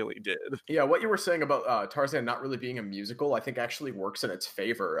Tarzan really did. Yeah, what you were saying about Tarzan not really being a musical, I think actually works in its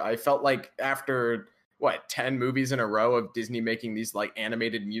favor. I felt like after 10 movies in a row of Disney making these like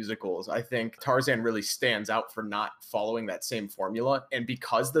animated musicals, I think Tarzan really stands out for not following that same formula. And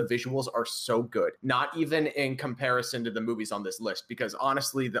because the visuals are so good, not even in comparison to the movies on this list, because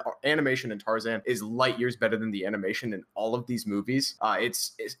honestly, the animation in Tarzan is light years better than the animation in all of these movies.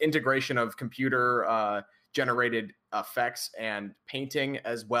 It's integration of computer generated effects and painting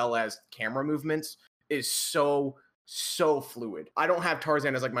as well as camera movements is so fluid. I don't have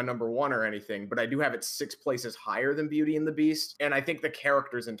Tarzan as like my number one or anything, but I do have it 6 places higher than Beauty and the Beast. And I think the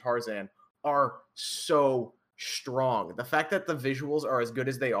characters in Tarzan are so strong. The fact that the visuals are as good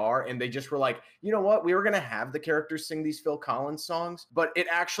as they are, and they just were like, you know what, we were going to have the characters sing these Phil Collins songs, but it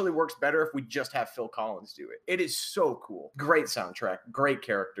actually works better if we just have Phil Collins do it. It is so cool. Great soundtrack, great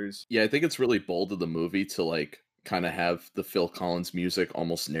characters. Yeah, I think it's really bold of the movie to like kind of have the Phil Collins music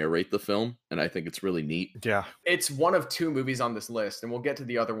almost narrate the film, and I think it's really neat. Yeah. It's one of 2 movies on this list, and we'll get to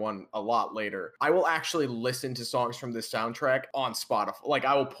the other one a lot later. I will actually listen to songs from this soundtrack on Spotify. Like,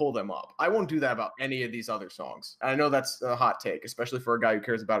 I will pull them up. I won't do that about any of these other songs. I know that's a hot take, especially for a guy who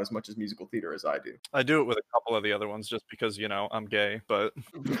cares about as much as musical theater as I do. I do it with a couple of the other ones just because, you know, I'm gay, but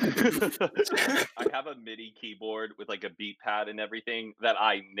I have a MIDI keyboard with like a beat pad and everything that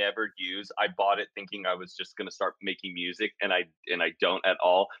I never use. I bought it thinking I was just going to start making music, and I don't at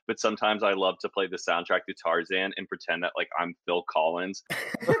all. But sometimes I love to play the soundtrack to Tarzan and pretend that like I'm Phil Collins.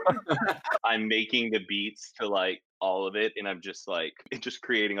 I'm making the beats to like all of it, and I'm just like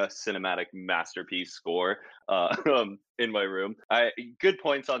creating a cinematic masterpiece score in my room. Good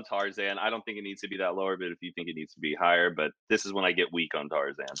points on Tarzan. I don't think it needs to be that lower, but if you think it needs to be higher, but this is when I get weak on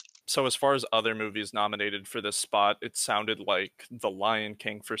Tarzan. So as far as other movies nominated for this spot, it sounded like The Lion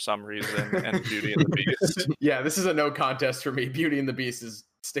King for some reason and Beauty and the Beast. Yeah, this is a no contest for me. Beauty and the Beast is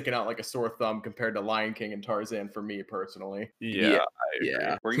sticking out like a sore thumb compared to Lion King and Tarzan for me personally. Yeah.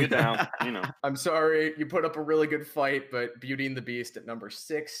 Yeah. Bring it down, you know. I'm sorry, you put up a really good fight, but Beauty and the Beast at number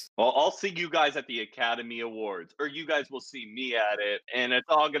 6. Well, I'll see you guys at the Academy Awards, or you guys will see me at it, and it's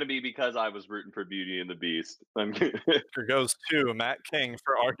all going to be because I was rooting for Beauty and the Beast. Here goes to Matt King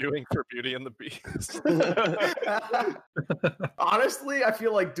for arguing for Beauty and the Beast. Honestly, I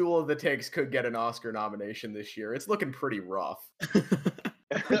feel like Duel of the Takes could get an Oscar nomination this year. It's looking pretty rough.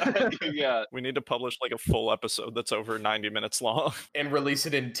 Yeah. We need to publish like a full episode that's over 90 minutes long. And release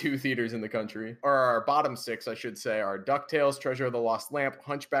it in 2 theaters in the country. Or our bottom 6, I should say, are DuckTales, Treasure of the Lost Lamp,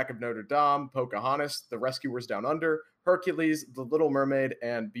 Hunchback of Notre Dame, Pocahontas, The Rescuers Down Under, Hercules, The Little Mermaid,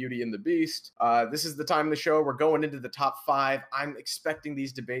 and Beauty and the Beast. This is the time of the show. We're going into the top 5. I'm expecting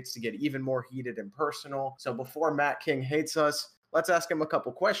these debates to get even more heated and personal. So before Matt King hates us, let's ask him a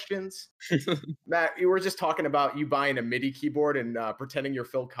couple questions. Matt, you were just talking about you buying a MIDI keyboard and pretending you're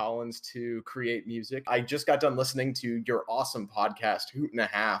Phil Collins to create music. I just got done listening to your awesome podcast, Hoot and a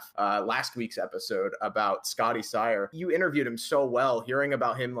Half, last week's episode about Scotty Sire. You interviewed him so well. Hearing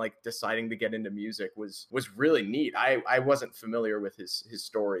about him like deciding to get into music was really neat. I wasn't familiar with his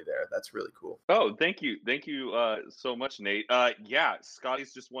story there. That's really cool. Oh, thank you so much, Nate. Yeah,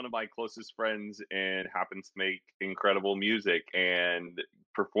 Scotty's just one of my closest friends and happens to make incredible music and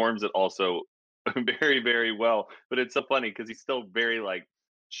performs it also very, very well. But it's so funny because he's still very like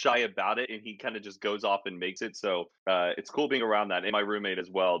shy about it, and he kind of just goes off and makes it. So it's cool being around that. And my roommate as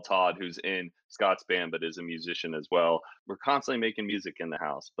well, Todd, who's in Scott's band but is a musician as well. We're constantly making music in the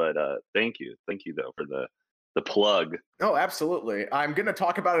house. But thank you though for the the plug. Oh, absolutely. I'm going to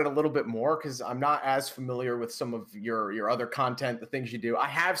talk about it a little bit more because I'm not as familiar with some of your other content, the things you do. I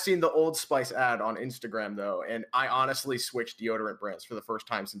have seen the Old Spice ad on Instagram, though, and I honestly switched deodorant brands for the first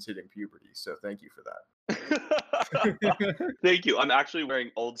time since hitting puberty. So thank you for that. Thank you. I'm actually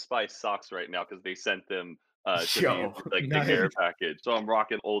wearing Old Spice socks right now because they sent them to me Yo, like the nice. care package. So I'm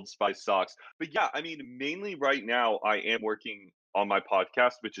rocking Old Spice socks. But yeah, I mean, mainly right now I am working on my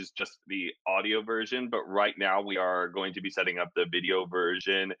podcast, which is just the audio version. But right now we are going to be setting up the video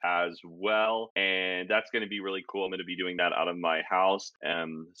version as well. And that's going to be really cool. I'm going to be doing that out of my house.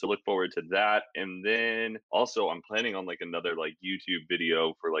 So look forward to that. And then also I'm planning on like another like YouTube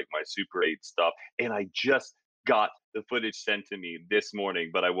video for like my Super 8 stuff. And I just got the footage sent to me this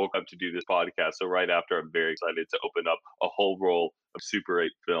morning, but I woke up to do this podcast. So right after, I'm very excited to open up a whole roll of Super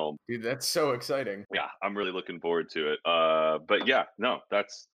 8 film. dude, that's so exciting. Yeah, I'm really looking forward to it. But yeah, no,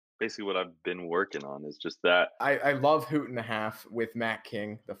 that's basically what I've been working on is just that. I love Hoot and a Half with Matt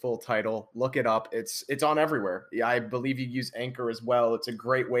King, the full title. Look it up. It's on everywhere. Yeah, I believe you use Anchor as well. It's a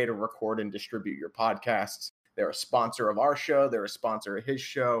great way to record and distribute your podcasts. They're a sponsor of our show. They're a sponsor of his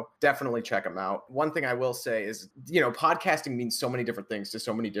show. Definitely check them out. One thing I will say is, podcasting means so many different things to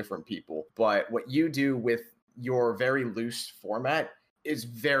so many different people. But what you do with your very loose format is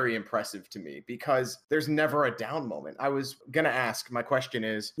very impressive to me because there's never a down moment. I was going to ask, my question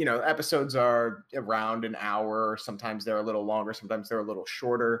is, episodes are around an hour. Sometimes they're a little longer. Sometimes they're a little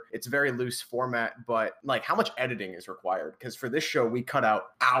shorter. It's a very loose format, but like how much editing is required? Because for this show, we cut out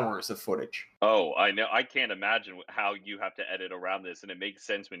hours of footage. Oh, I know. I can't imagine how you have to edit around this. And it makes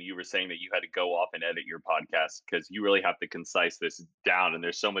sense when you were saying that you had to go off and edit your podcast because you really have to concise this down. And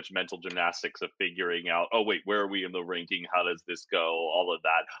there's so much mental gymnastics of figuring out, oh, wait, where are we in the ranking? How does this go? All of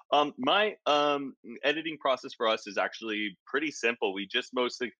that. My editing process for us is actually pretty simple. We just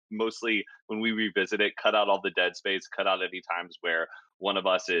mostly when we revisit it, cut out all the dead space, cut out any times where one of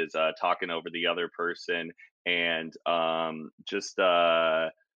us is talking over the other person, and just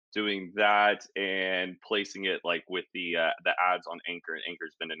doing that and placing it like with the ads on Anchor. And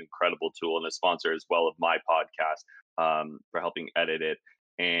Anchor's been an incredible tool and a sponsor as well of my podcast for helping edit it.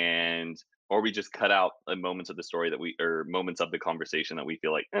 Or we just cut out moments of the story or moments of the conversation that we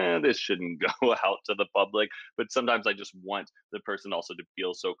feel like this shouldn't go out to the public. But sometimes I just want the person also to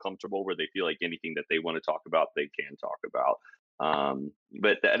feel so comfortable where they feel like anything that they want to talk about, they can talk about.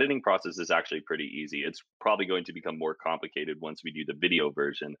 But the editing process is actually pretty easy. It's probably going to become more complicated once we do the video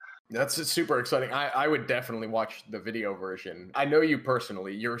version. That's super exciting. I would definitely watch the video version. I know you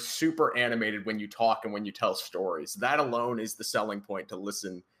personally. You're super animated when you talk and when you tell stories. That alone is the selling point to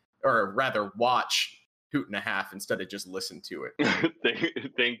listen, or rather watch Hoot and a Half instead of just listen to it.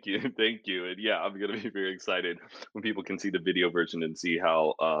 Thank you. And yeah, I'm going to be very excited when people can see the video version and see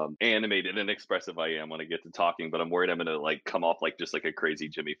how animated and expressive I am when I get to talking. But I'm worried I'm going to like come off like just like a crazy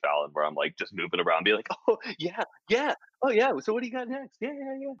Jimmy Fallon where I'm like just moving around, be like, oh yeah. Oh yeah. So what do you got next? Yeah.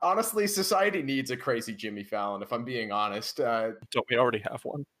 Honestly, society needs a crazy Jimmy Fallon, if I'm being honest. Don't we already have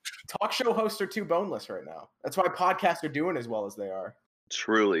one? Talk show hosts are too boneless right now. That's why podcasts are doing as well as they are.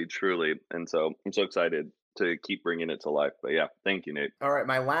 Truly. And so I'm so excited to keep bringing it to life. But yeah, thank you, Nate. All right,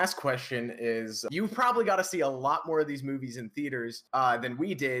 my last question is, you probably got to see a lot more of these movies in theaters than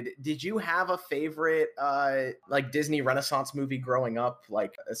we did. Did you have a favorite like Disney Renaissance movie growing up,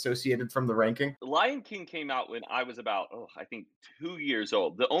 like associated from the ranking? Lion King came out when I was about, I think 2 years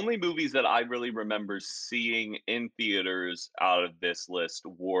old. The only movies that I really remember seeing in theaters out of this list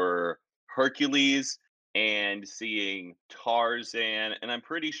were Hercules and seeing Tarzan, and I'm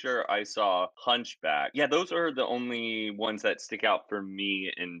pretty sure I saw Hunchback. Yeah, those are the only ones that stick out for me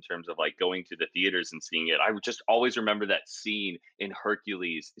in terms of like going to the theaters and seeing it. I just always remember that scene in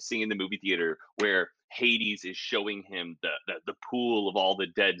Hercules, seeing in the movie theater where Hades is showing him the pool of all the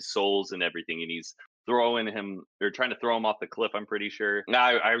dead souls and everything, and he's trying to throw him off the cliff, I'm pretty sure.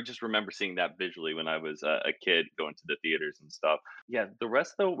 I just remember seeing that visually when I was a kid going to the theaters and stuff. Yeah, the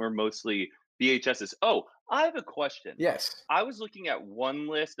rest though were mostly VHSs. Oh, I have a question. Yes. I was looking at one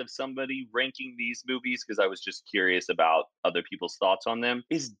list of somebody ranking these movies because I was just curious about other people's thoughts on them.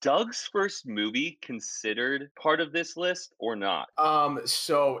 Is Doug's first movie considered part of this list or not?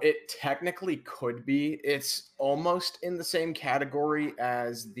 So it technically could be. It's almost in the same category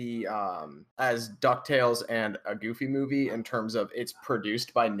as the as DuckTales and A Goofy Movie in terms of it's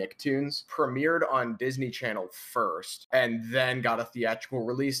produced by Nicktoons, premiered on Disney Channel first, and then got a theatrical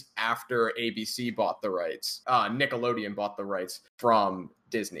release after ABC bought the rights. Nickelodeon bought the rights from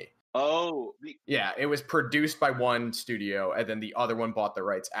Disney. Oh, Yeah, it was produced by one studio, and then the other one bought the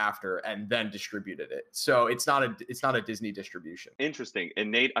rights after, and then distributed it. So it's not a Disney distribution. interesting.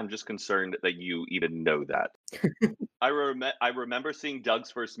 And Nate, I'm just concerned that you even know that. I remember seeing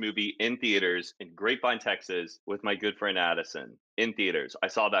Doug's first movie in theaters in Grapevine, Texas, with my good friend Addison in theaters. I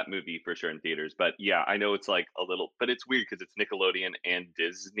saw that movie for sure in theaters, but yeah, I know it's like a little, but it's weird because it's Nickelodeon and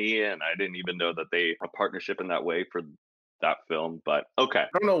Disney, and I didn't even know that they a partnership in that way for that film. But okay,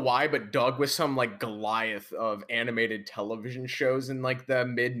 I don't know why, but Doug was some like Goliath of animated television shows in like the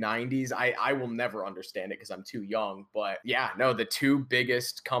mid 90s. I will never understand it because I'm too young. But yeah, no, the two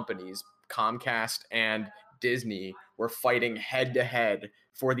biggest companies, Comcast and Disney, were fighting head to head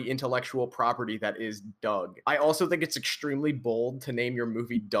for the intellectual property that is Doug. I also think it's extremely bold to name your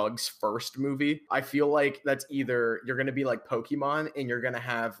movie Doug's first movie. I feel like that's either you're going to be like Pokemon and you're going to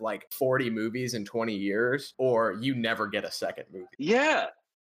have like 40 movies in 20 years, or you never get a second movie. yeah,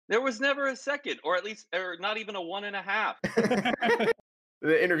 there was never a second, or at least, or not even a 1.5.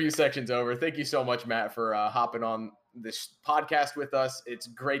 The interview section's over. Thank you so much, Matt, for hopping on this podcast with us. It's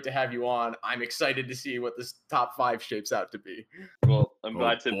great to have you on. I'm excited to see what this top 5 shapes out to be. Well, I'm Oh,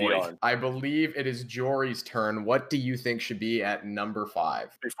 glad to be boy. on. I believe it is Jory's turn. What do you think should be at number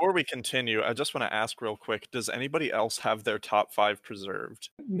 5? Before we continue, I just want to ask real quick, does anybody else have their top 5 preserved?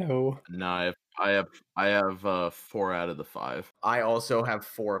 No. No, I have 4 out of the 5. I also have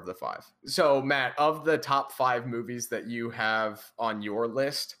 4 of the 5. So, Matt, of the top 5 movies that you have on your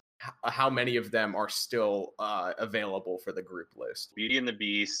list, how many of them are still available for the group list? Beauty and the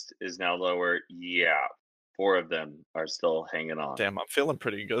Beast is now lower. Yeah, 4 of them are still hanging on. Damn, I'm feeling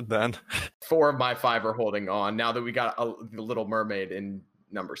pretty good then. 4 of my 5 are holding on. Now that we got The Little Mermaid in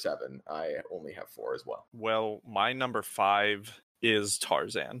number 7, I only have 4 as well. Well, my number 5 is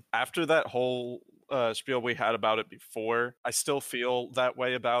Tarzan. After that whole spiel we had about it before, I still feel that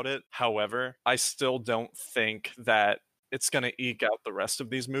way about it. However, I still don't think that it's going to eke out the rest of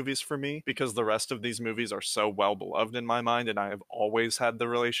these movies for me, because the rest of these movies are so well beloved in my mind, and I have always had the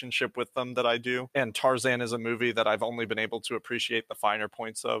relationship with them that I do. And Tarzan is a movie that I've only been able to appreciate the finer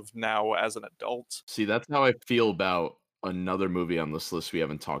points of now as an adult. See, that's how I feel about another movie on this list we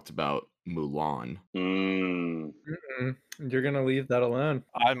haven't talked about, Mulan. You're going to leave that alone.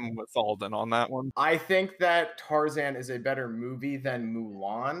 I'm with Alden on that one. I think that Tarzan is a better movie than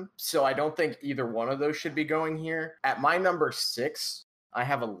Mulan, so I don't think either one of those should be going here. At my number 6, I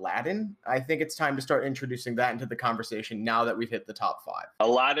have Aladdin. I think it's time to start introducing that into the conversation now that we've hit the top 5.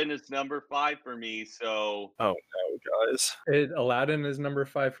 Aladdin is number 5 for me, so Oh no, guys. Aladdin is number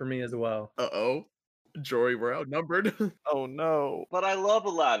 5 for me as well. Uh-oh. Jory, we're outnumbered. Oh no. but I love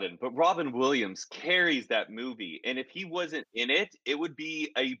Aladdin. But Robin Williams carries that movie, and if he wasn't in it, it would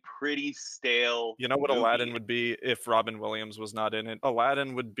be a pretty stale. You know what movie. Aladdin would be if Robin Williams was not in it?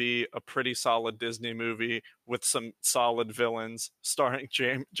 Aladdin would be a pretty solid Disney movie with some solid villains, starring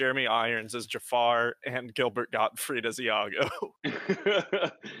Jeremy Irons as Jafar and Gilbert Gottfried as Iago.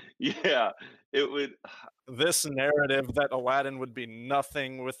 Yeah, it would. This narrative that Aladdin would be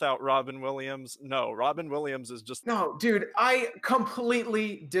nothing without Robin Williams, no, Robin Williams is just... No, dude, I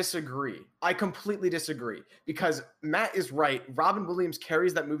completely disagree. Because Matt is right. Robin Williams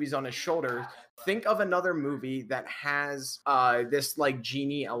carries that movies on his shoulders. Think of another movie that has this like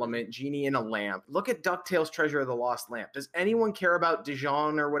genie element, genie in a lamp. Look at DuckTales Treasure of the Lost Lamp. Does anyone care about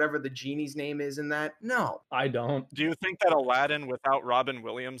Dijon or whatever the genie's name is in that? No. I don't. Do you think that Aladdin without Robin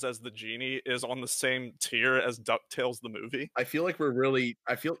Williams as the genie is on the same tier as DuckTales the movie? I feel like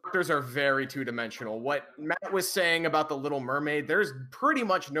Characters are very two-dimensional. What Matt was saying about The Little Mermaid, there's pretty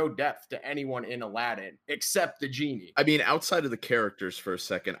much no depth to anyone in Aladdin except the genie. I mean, outside of the characters for a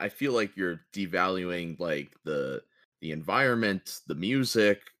second, I feel like you're devaluing like the environment, the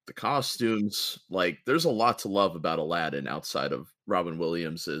music, the costumes. Like there's a lot to love about Aladdin outside of Robin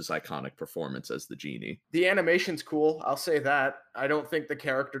Williams's iconic performance as the genie. The animation's cool, I'll say that. I don't think the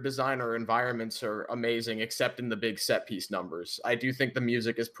character design or environments are amazing except in the big set piece numbers. I do think the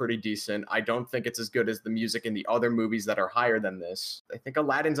music is pretty decent. I don't think it's as good as the music in the other movies that are higher than this. I think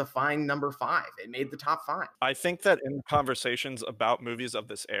Aladdin's a fine number 5. It made the top 5. I think that in conversations about movies of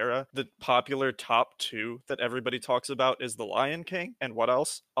this era, the popular top 2 that everybody talks about is The Lion King and what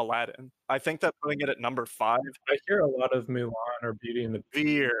else? Aladdin. I think that putting it at number 5, I hear a lot of Mulan or Beauty and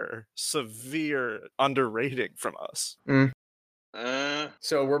the severe underrating from us.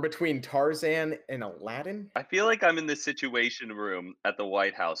 So we're between Tarzan and Aladdin? I feel like I'm in the Situation Room at the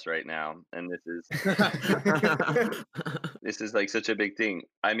White House right now, and this is like such a big thing.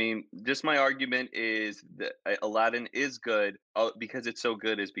 I mean, just my argument is that Aladdin is good because it's so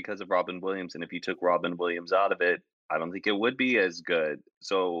good is because of Robin Williams, and if you took Robin Williams out of it, I don't think it would be as good.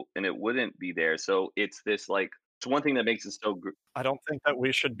 So, and it wouldn't be there. So it's this like, it's one thing that makes it so I don't think that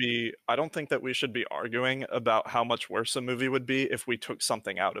we should be arguing about how much worse a movie would be if we took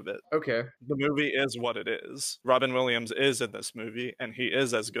something out of it. Okay. The movie is what it is. Robin Williams is in this movie, and he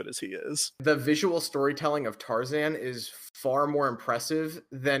is as good as he is. The visual storytelling of Tarzan is far more impressive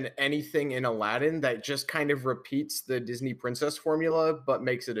than anything in Aladdin that just kind of repeats the Disney princess formula, but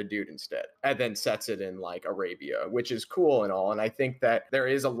makes it a dude instead, and then sets it in like Arabia, which is cool and all. And I think that there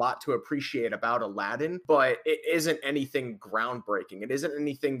is a lot to appreciate about Aladdin, but it isn't anything groundbreaking. It isn't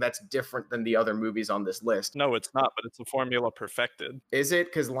anything that's different than the other movies on this list. No, it's not, but it's a formula perfected. Is it?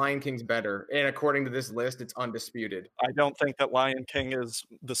 Because Lion King's better. And according to this list, it's undisputed. I don't think that Lion King is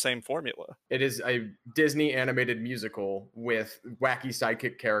the same formula. It is a Disney animated musical with wacky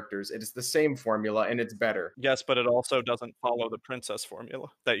sidekick characters. It is the same formula and it's better. Yes, but it also doesn't follow the princess formula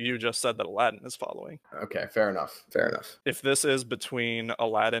that you just said that Aladdin is following. Okay, fair enough. Fair enough. If this is between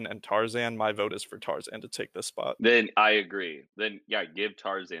Aladdin and Tarzan, my vote is for Tarzan to take this spot. Then I agree. Then yeah, give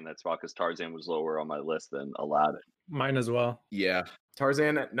Tarzan that spot because Tarzan was lower on my list than Aladdin. Mine as well. Yeah.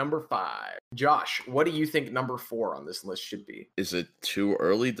 Tarzan at number 5. Josh, what do you think number 4 on this list should be? Is it too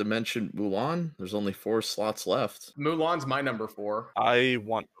early to mention Mulan? There's only 4 slots left. Mulan's my number 4. I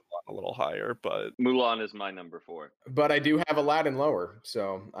want Mulan a little higher, but Mulan is my number 4. But I do have Aladdin lower.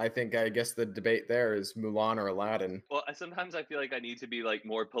 So I guess the debate there is Mulan or Aladdin. Well, sometimes I feel like I need to be like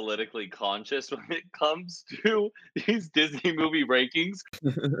more politically conscious when it comes to these Disney movie rankings.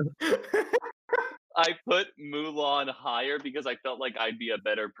 I put Mulan higher because I felt like I'd be a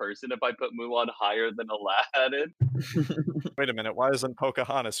better person if I put Mulan higher than Aladdin. Wait a minute, why isn't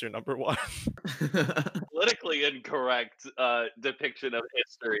Pocahontas your number 1? Politically incorrect depiction of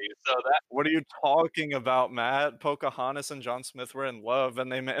history. So that What are you talking about, Matt? Pocahontas and John Smith were in love and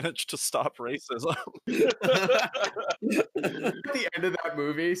they managed to stop racism. At the end of that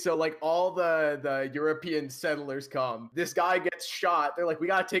movie, so like all the European settlers come. This guy gets shot. They're like, we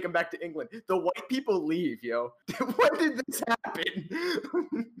gotta take him back to England. The white people leave, yo. When did this happen?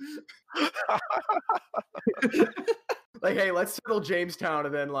 Like, hey, let's settle Jamestown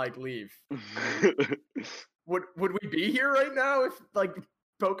and then like leave. Would we be here right now if like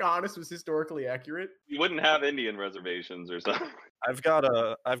Pocahontas was historically accurate? you wouldn't have Indian reservations or something. I've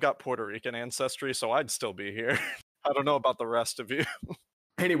got Puerto Rican ancestry, so I'd still be here. I don't know about the rest of you.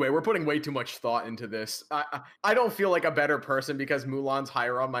 Anyway, we're putting way too much thought into this. I don't feel like a better person because Mulan's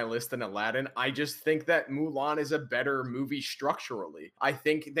higher on my list than Aladdin. I just think that Mulan is a better movie structurally. I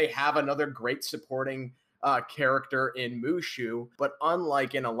think they have another great supporting character in Mushu, but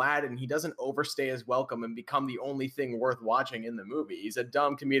unlike in Aladdin, he doesn't overstay his welcome and become the only thing worth watching in the movie. He's a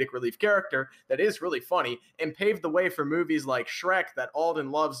dumb comedic relief character that is really funny and paved the way for movies like Shrek that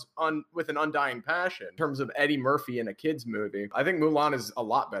Alden loves with an undying passion in terms of Eddie Murphy in a kid's movie. I think Mulan is a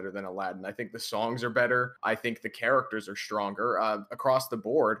lot better than Aladdin. I think the songs are better. I think the characters are stronger across the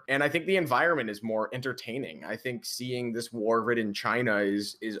board. And I think the environment is more entertaining. I think seeing this war-ridden China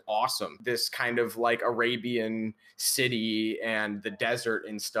is awesome. This kind of like Arabian city and the desert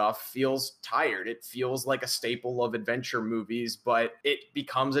and stuff feels tired. It feels like a staple of adventure movies, but it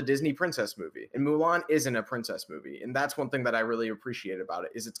becomes a Disney princess movie. And Mulan isn't a princess movie. And that's one thing that I really appreciate about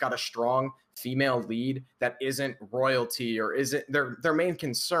it is it's got a strong female lead that isn't royalty or isn't their main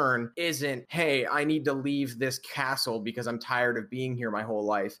concern isn't, hey, I need to leave this castle because I'm tired of being here my whole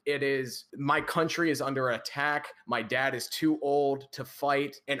life. It is, my country is under attack. My dad is too old to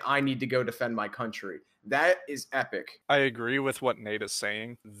fight and I need to go defend my country. That is epic. I agree with what Nate is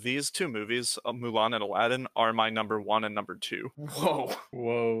saying. These two movies, Mulan and Aladdin, are my number 1 and number 2.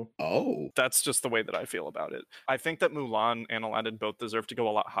 Whoa. Oh. That's just the way that I feel about it. I think that Mulan and Aladdin both deserve to go a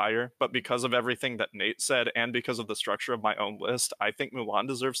lot higher, but because of everything that Nate said and because of the structure of my own list, I think Mulan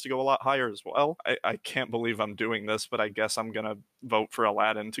deserves to go a lot higher as well. I can't believe I'm doing this, but I guess I'm gonna vote for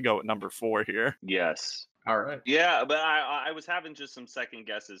Aladdin to go at number 4 here. Yes. All right. Yeah, but I was having just some second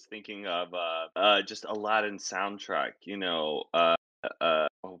guesses thinking of just Aladdin soundtrack, you know,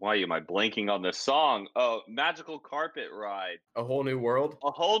 why am I blanking on the song? Oh, Magical Carpet Ride. A Whole New World.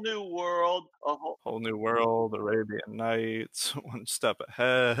 A Whole New World. Whole New World, Arabian Nights, One Step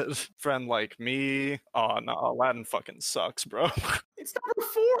Ahead, Friend Like Me. Oh, no, Aladdin fucking sucks, bro. It's number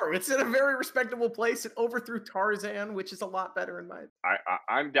 4. It's in a very respectable place. It overthrew Tarzan, which is a lot better in my...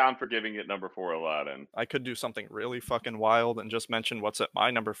 I'm down for giving it number 4, Aladdin. I could do something really fucking wild and just mention what's at my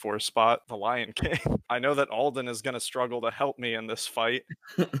number 4 spot, The Lion King. I know that Alden is going to struggle to help me in this fight,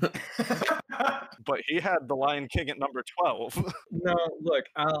 but he had The Lion King at number 12. No, look,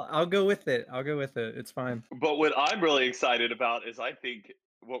 I'll go with it. I'll go with it. It's fine. But what I'm really excited about is I think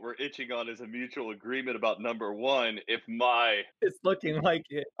what we're itching on is a mutual agreement about number one. If my It's looking like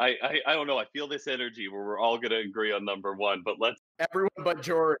it. I don't know, I feel this energy where we're all gonna agree on number one, but let's Everyone but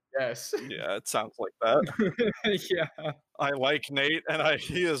George, yes. Yeah, it sounds like that. Yeah. I like Nate, and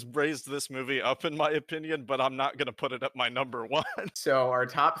he has raised this movie up in my opinion, but I'm not gonna put it at my number one. So our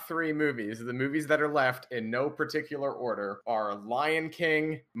top three movies, the movies that are left in no particular order, are Lion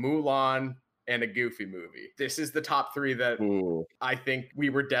King, Mulan, and a Goofy movie. This is the top three that Ooh. I think we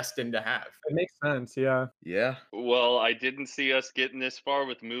were destined to have. It makes sense, yeah. Yeah. well, I didn't see us getting this far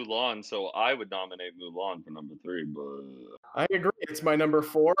with Mulan, so I would nominate Mulan for number three, but I agree. It's my number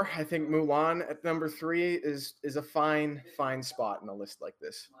 4. I think Mulan at number 3 is a fine spot in a list like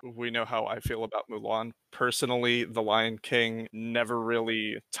this. We know how I feel about Mulan. Personally, The Lion King never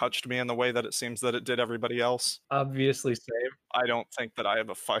really touched me in the way that it seems that it did everybody else. Obviously same. I don't think that I have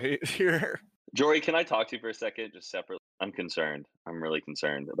a fight here. Jory, can I talk to you for a second, just separately? I'm concerned. I'm really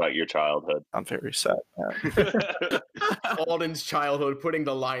concerned about your childhood. I'm very sad. Alden's childhood, putting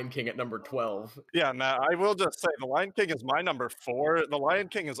The Lion King at number 12. Yeah, now I will just say The Lion King is my number 4. The Lion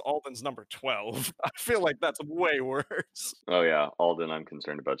King is Alden's number 12. I feel like that's way worse. Oh yeah, Alden, I'm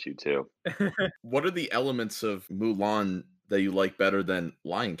concerned about you too. What are the elements of Mulan that you like better than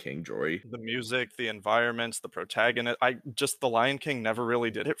Lion King, Jory? The music, the environments, the protagonist. The Lion King never really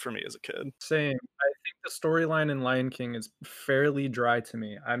did it for me as a kid. Same. I think the storyline in Lion King is fairly dry to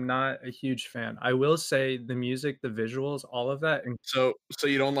me. I'm not a huge fan. I will say the music, the visuals, all of that. And So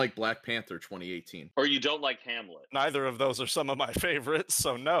you don't like Black Panther 2018? Or you don't like Hamlet. Neither of those are some of my favorites,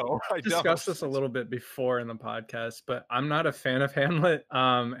 so no, I we discussed don't. this a little bit before in the podcast, but I'm not a fan of Hamlet.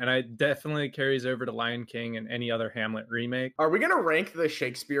 And I definitely carries over to Lion King and any other Hamlet remake. Are we going to rank the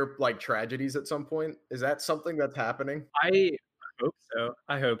Shakespeare like tragedies at some point? Is that something that's happening? I hope so.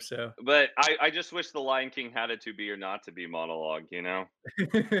 I hope so. But I just wish The Lion King had a to be or not to be monologue, you know?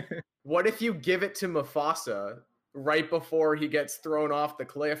 What if you give it to Mufasa right before he gets thrown off the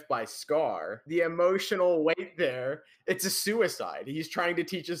cliff by Scar? The emotional weight there, it's a suicide. He's trying to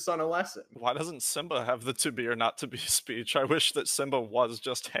teach his son a lesson. Why doesn't Simba have the to be or not to be speech? I wish that Simba was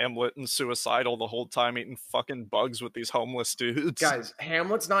just Hamlet and suicidal the whole time, eating fucking bugs with these homeless dudes. Guys,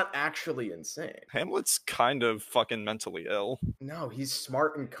 Hamlet's not actually insane. Hamlet's kind of fucking mentally ill. No, he's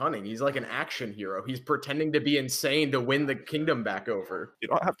smart and cunning. He's like an action hero. He's pretending to be insane to win the kingdom back over. You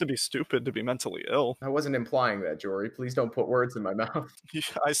don't have to be stupid to be mentally ill. I wasn't implying that, Jory. Please don't put words in my mouth.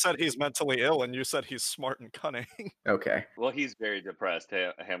 I said he's mentally ill, and you said he's smart and cunning. Okay. Well, he's very depressed.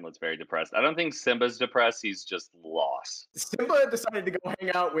 Hamlet's very depressed. I don't think Simba's depressed. He's just lost. Simba decided to go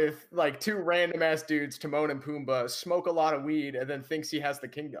hang out with like 2 random ass dudes, Timon and Pumbaa, smoke a lot of weed, and then thinks he has the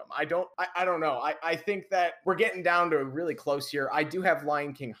kingdom. I don't know. I think that we're getting down to really close here. I do have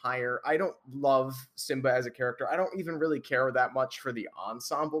Lion King higher. I don't love Simba as a character. I don't even really care that much for the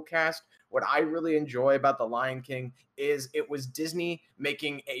ensemble cast. What I really enjoy about The Lion King is it was Disney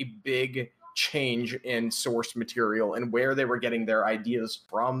making a big change in source material and where they were getting their ideas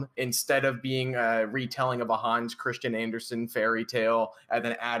from. Instead of being a retelling of a Hans Christian Andersen fairy tale and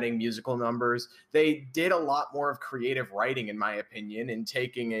then adding musical numbers, they did a lot more of creative writing, in my opinion, in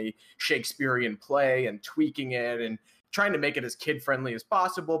taking a Shakespearean play and tweaking it and trying to make it as kid-friendly as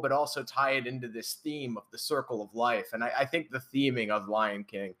possible, but also tie it into this theme of the circle of life. And I think the theming of Lion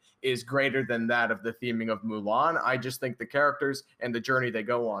King is greater than that of the theming of Mulan. I just think the characters and the journey they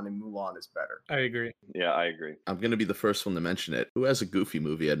go on in Mulan is better. I agree. Yeah, I agree. I'm going to be the first one to mention it. Who has a Goofy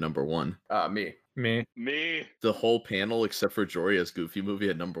movie at number 1? Me. Me. The whole panel, except for Jory, has Goofy movie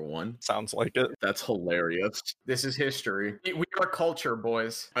at number 1. Sounds like it. That's hilarious. This is history. We are culture,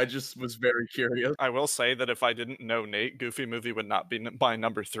 boys. I just was very curious. I will say that if I didn't know Nate, Goofy movie would not be by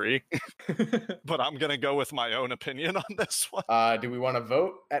number 3. But I'm going to go with my own opinion on this one. Do we want to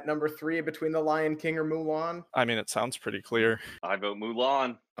vote at number 3 between The Lion King or Mulan? I mean, it sounds pretty clear. I vote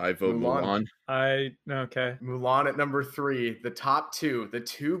Mulan. I vote Mulan. Mulan. Okay. Mulan at number 3. The top 2, the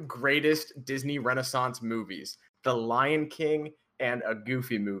 2 greatest Disney Renaissance movies, The Lion King and a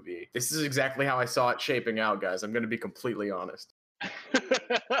Goofy movie. This is exactly how I saw it shaping out, guys. I'm going to be completely honest.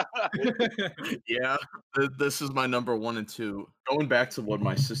 Yeah, this is my number 1 and 2. Going back to what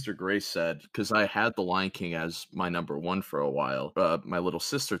my sister Grace said, because I had The Lion King as my number 1 for a while. My little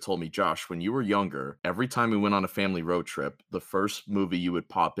sister told me, Josh, when you were younger, every time we went on a family road trip, the first movie you would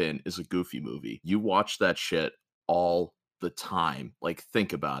pop in is a Goofy movie. You watch that shit all the time. Like,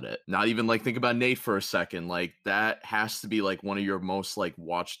 think about it. Not even like think about Nate for a second. Like, that has to be like one of your most like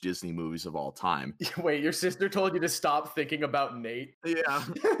watched Disney movies of all time. Wait, your sister told you to stop thinking about Nate? Yeah.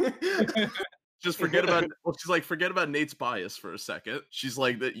 Just forget about. Well, she's like, forget about Nate's bias for a second. She's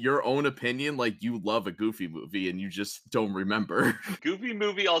like, that your own opinion. Like, you love a Goofy movie and you just don't remember. Goofy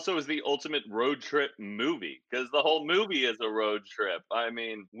movie also is the ultimate road trip movie because the whole movie is a road trip. I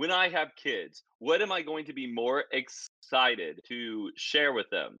mean, when I have kids, what am I going to be more excited to share with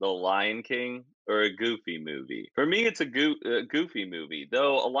them? The Lion King or a Goofy movie? For me, it's a Goofy movie,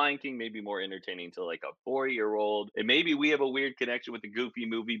 though a Lion King may be more entertaining to like a 4-year-old. And maybe we have a weird connection with the Goofy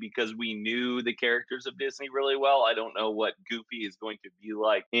movie because we knew the characters of Disney really well. I don't know what Goofy is going to be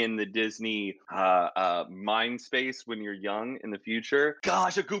like in the Disney mind space when you're young in the future.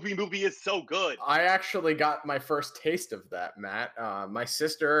 Gosh, a Goofy movie is so good. I actually got my first taste of that, Matt. My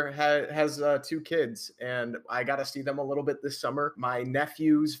sister has 2 kids, and I got to see them a little bit this summer. My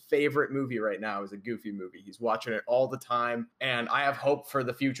nephew's favorite movie right now is a Goofy movie. He's watching it all the time, and I have hope for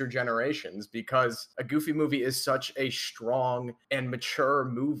the future generations because a Goofy movie is such a strong and mature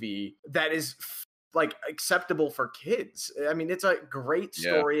movie that is like acceptable for kids. I mean, it's a great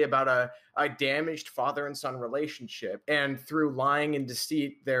story about a damaged father and son relationship, and through lying and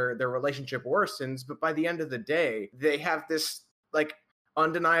deceit, their relationship worsens. But by the end of the day, they have this like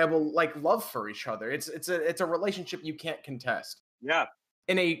undeniable like love for each other. It's a relationship you can't contest. Yeah.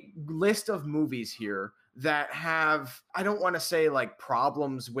 In a list of movies here that have, I don't want to say like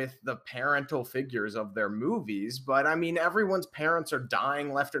problems with the parental figures of their movies, but I mean, everyone's parents are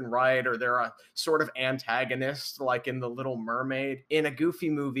dying left and right, or they're a sort of antagonist, like in The Little Mermaid. In a Goofy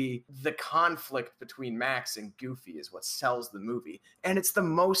movie, the conflict between Max and Goofy is what sells the movie. And it's the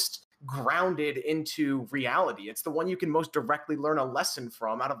most grounded into reality. It's the one you can most directly learn a lesson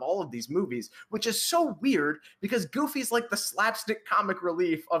from out of all of these movies, which is so weird because Goofy's like the slapstick comic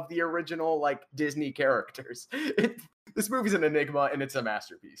relief of the original like Disney characters. This movie's an enigma and it's a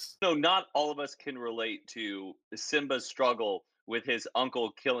masterpiece. No, not all of us can relate to Simba's struggle with his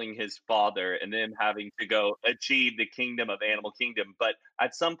uncle killing his father and then having to go achieve the kingdom of Animal Kingdom. But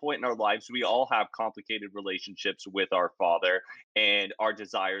at some point in our lives, we all have complicated relationships with our father and our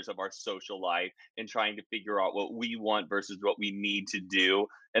desires of our social life and trying to figure out what we want versus what we need to do.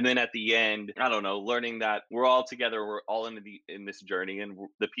 And then at the end, I don't know, learning that we're all together, we're all in this journey, and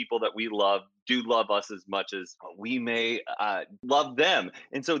the people that we love do love us as much as we may love them.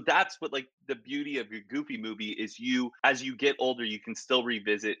 And so that's what like the beauty of a Goofy movie is, you, as you get older, you can still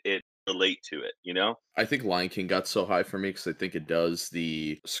revisit it, relate to it, you know? I think Lion King got so high for me because I think it does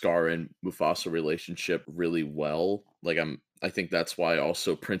the Scar and Mufasa relationship really well. Like I think that's why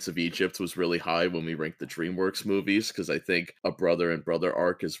also Prince of Egypt was really high when we ranked the DreamWorks movies, because I think a brother and brother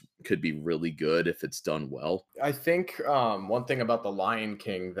arc could be really good if it's done well. I think one thing about The Lion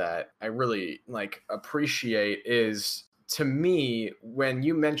King that I really like appreciate is, to me, when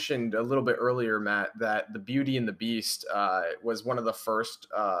you mentioned a little bit earlier, Matt, that The Beauty and the Beast was one of the first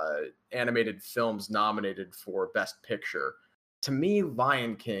animated films nominated for Best Picture. To me,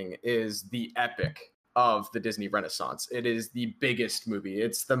 Lion King is the epic of the Disney Renaissance. It is the biggest movie.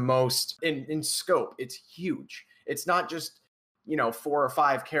 It's the most in scope. It's huge. It's not just, 4 or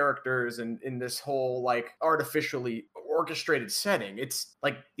 5 characters and in this whole like artificially orchestrated setting. It's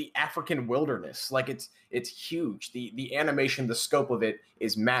like the African wilderness. Like it's huge. The animation, the scope of it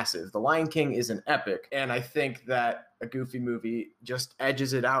is massive. The Lion King is an epic, and I think that a Goofy movie just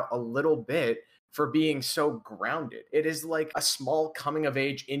edges it out a little bit for being so grounded. It is like a small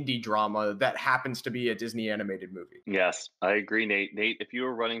coming-of-age indie drama that happens to be a Disney animated movie. Yes, I agree, Nate. Nate, if you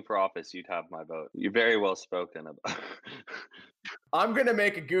were running for office, you'd have my vote. You're very well spoken about. I'm going to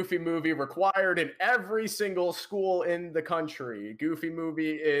make a Goofy movie required in every single school in the country. Goofy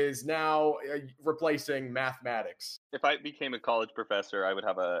movie is now replacing mathematics. If I became a college professor, I would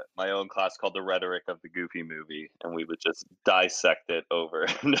have my own class called The Rhetoric of the Goofy Movie, and we would just dissect it over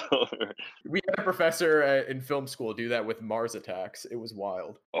and over. We had a professor in film school do that with Mars Attacks. It was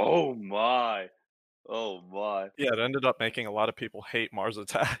wild. Oh my. Oh my. Yeah, it ended up making a lot of people hate Mars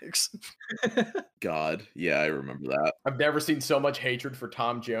Attacks. God, yeah, I remember that. I've never seen so much hatred for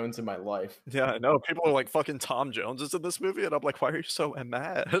Tom Jones in my life. Yeah, I know. People are like, fucking Tom Jones is in this movie, and I'm like, why are you so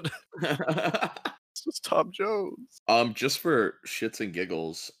mad? It's just Tom Jones. Just for shits and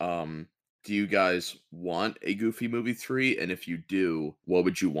giggles, do you guys want a Goofy Movie 3? And if you do, what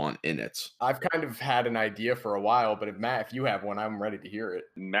would you want in it? I've kind of had an idea for a while, but if you have one, I'm ready to hear it.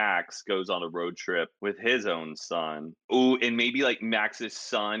 Max goes on a road trip with his own son. Ooh, and maybe like Max's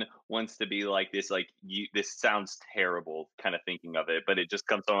son wants to be like this, this sounds terrible kind of thinking of it, but it just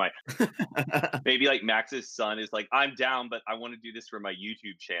comes to my maybe like Max's son is like, I'm down, but I want to do this for my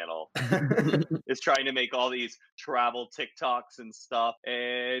YouTube channel. Is trying to make all these travel TikToks and stuff.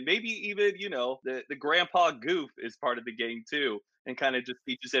 And maybe even, the grandpa Goof is part of the gang too. and kind of just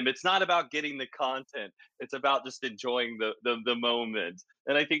teaches him it's not about getting the content, it's about just enjoying the moment.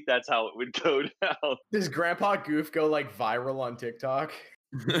 And I think that's how it would go down. Does Grandpa Goof go like viral on TikTok?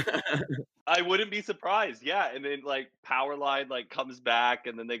 I wouldn't be surprised. Yeah, and then like Powerline like comes back,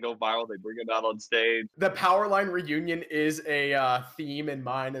 and then they go viral. They bring him out on stage. The Powerline reunion is a theme in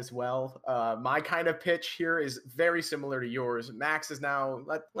mine as well. My kind of pitch here is very similar to yours. Max is now,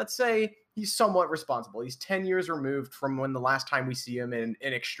 let's say, he's somewhat responsible. He's 10 years removed from when the last time we see him in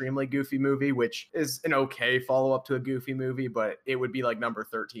an extremely Goofy movie, which is an okay follow-up to a Goofy movie, but it would be like number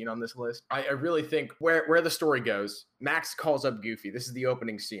 13 on this list. I really think where the story goes, Max calls up Goofy. This is the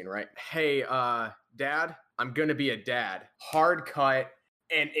opening scene, right? Hey, Dad, I'm gonna be a dad. Hard cut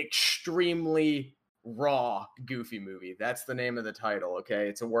and extremely raw Goofy movie. That's the name of the title, okay?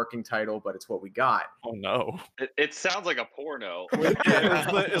 It's a working title, but it's what we got. Oh no. It sounds like a porno.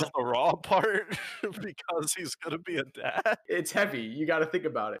 Yeah, is the raw part because he's gonna be a dad? It's heavy. You got to think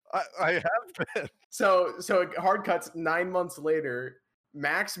about it. I have been. So hard cuts 9 months later.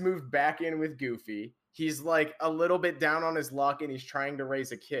 Max moved back in with Goofy. He's like a little bit down on his luck and he's trying to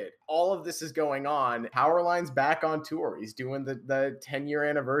raise a kid. All of this is going on. Powerline's back on tour. He's doing the 10-year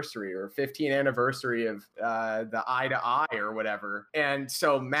anniversary or 15th anniversary of the Eye to Eye or whatever. And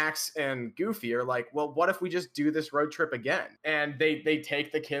so Max and Goofy are like, well, what if we just do this road trip again? And they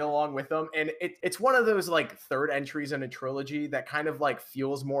take the kid along with them. And it's one of those like third entries in a trilogy that kind of like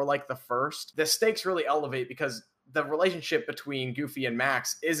feels more like the first. The stakes really elevate because the relationship between Goofy and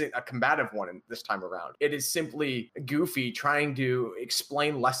Max isn't a combative one this time around. It is simply Goofy trying to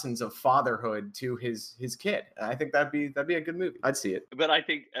explain lessons of fatherhood to his kid. And I think that'd be a good movie. I'd see it. But I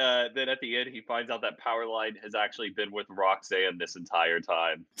think that at the end he finds out that Powerline has actually been with Roxanne this entire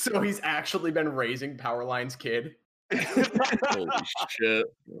time. So he's actually been raising Powerline's kid. Holy shit.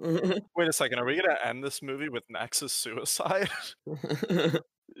 Wait a second, are we gonna end this movie with Max's suicide?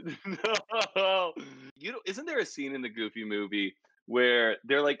 No. Isn't there a scene in the Goofy movie where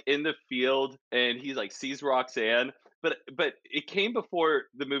they're like in the field and he like sees Roxanne, but it came before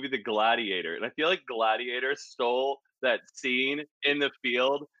the movie The Gladiator, and I feel like Gladiator stole that scene in the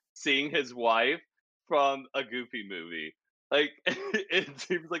field seeing his wife from a Goofy movie. Like, it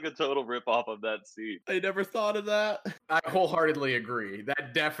seems like a total ripoff of that scene. I never thought of that. I wholeheartedly agree.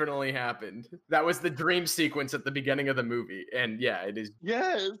 That definitely happened. That was the dream sequence at the beginning of the movie. And yeah, it is.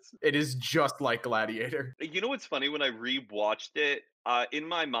 Yes. It is just like Gladiator. You know what's funny? When I rewatched it, in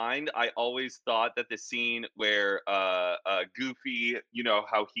my mind, I always thought that the scene where Goofy, you know,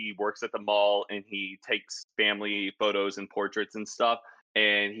 how he works at the mall and he takes family photos and portraits and stuff,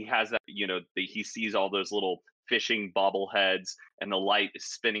 and he has that, you know, he sees all those little fishing bobbleheads and the light is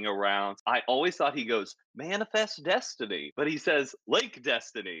spinning around. I always thought he goes, manifest destiny, but he says Lake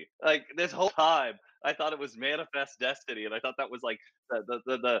Destiny. Like, this whole time I thought it was manifest destiny, and I thought that was like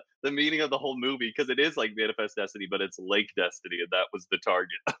the meaning of the whole movie, because it is like manifest destiny, but it's Lake Destiny, and that was the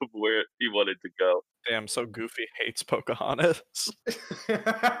target of where he wanted to go. Damn, so Goofy hates Pocahontas.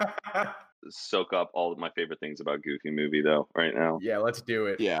 Soak up all of my favorite things about Goofy movie though right now. Yeah, let's do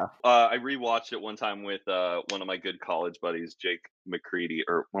it. Yeah. I rewatched it one time with one of my good college buddies, Jake McCready,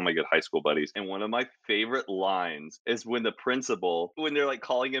 or one of my good high school buddies. And one of my favorite lines is when the principal, when they're like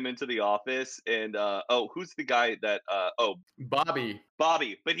calling him into the office, and who's the guy that Bobby.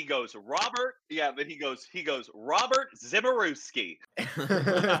 But he goes, Robert. Yeah, but he goes, Robert Zimmerowski.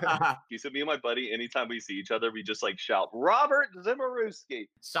 He said, me and my buddy, anytime we see each other, we just like shout, Robert Zimmerowski.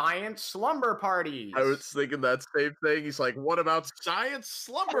 Science slumber parties. I was thinking that same thing. He's like, what about science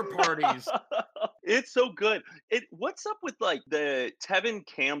slumber parties? It's so good. What's up with like the Tevin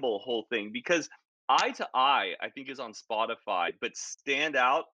Campbell whole thing? Because Eye to Eye, I think, is on Spotify, but Stand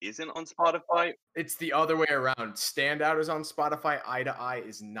Out isn't on Spotify. It's the other way around. Stand Out is on Spotify. Eye to Eye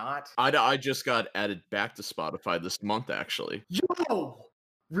is not. Eye to Eye just got added back to Spotify this month, actually. Yo!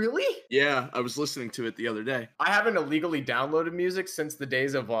 Really? Yeah, I was listening to it the other day. I haven't illegally downloaded music since the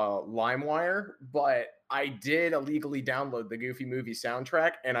days of LimeWire, but I did illegally download the Goofy movie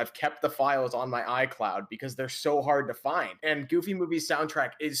soundtrack, and I've kept the files on my iCloud because they're so hard to find. And Goofy movie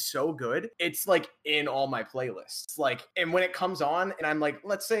soundtrack is so good. It's like in all my playlists. Like, and when it comes on and I'm like,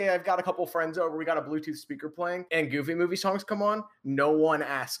 let's say I've got a couple friends over, we got a Bluetooth speaker playing and Goofy movie songs come on, no one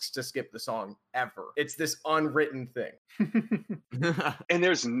asks to skip the song ever. It's this unwritten thing. And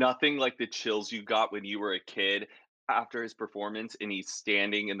there's nothing like the chills you got when you were a kid after his performance, and he's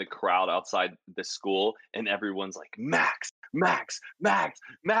standing in the crowd outside the school and everyone's like, Max, Max, Max,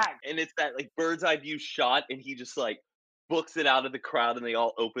 Max. And it's that like bird's eye view shot, and he just like books it out of the crowd and they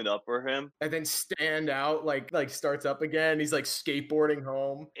all open up for him. And then stand out, like starts up again. He's like skateboarding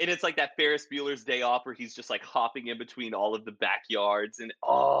home. And it's like that Ferris Bueller's Day Off where he's just like hopping in between all of the backyards. And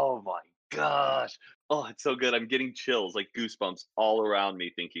oh my gosh. Oh, it's so good. I'm getting chills, like goosebumps all around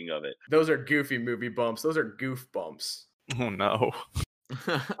me thinking of it. Those are Goofy movie bumps. Those are goof bumps. Oh no.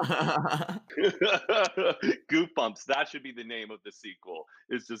 Goof Bumps. That should be the name of the sequel.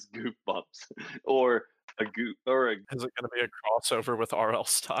 It's just Goof Bumps. Or a goof or a Is it going to be a crossover with R.L.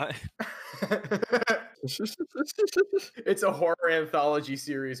 Stein? It's a horror anthology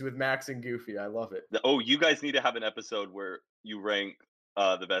series with Max and Goofy. I love it. Oh, you guys need to have an episode where you rank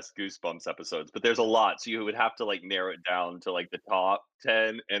the best Goosebumps episodes, but there's a lot, so you would have to like narrow it down to like the top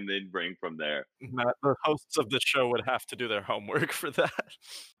 10 and then bring from there. Matt, the hosts of the show would have to do their homework for that.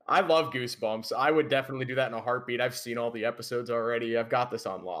 I love Goosebumps. I would definitely do that in a heartbeat. I've seen all the episodes already. I've got this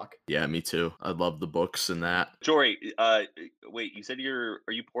on lock. Yeah, me too. I love the books and that. Jory, wait, you said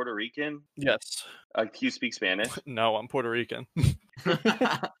are you Puerto Rican? Yes. Do you speak Spanish? No, I'm Puerto Rican.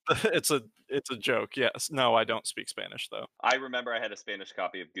 It's a joke. Yes. No, I don't speak Spanish though. I remember I had a Spanish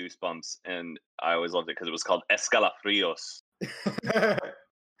copy of Goosebumps, and I always loved it because it was called Escalafrios.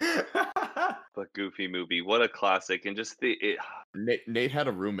 But Goofy movie, what a classic! And just Nate had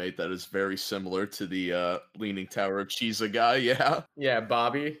a roommate that is very similar to the Leaning Tower of Pisa guy. Yeah, yeah,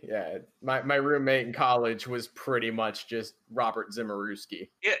 Bobby. Yeah, my roommate in college was pretty much just Robert Zimmerowski.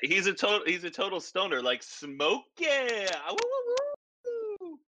 Yeah, he's a total stoner, like smoke. Yeah,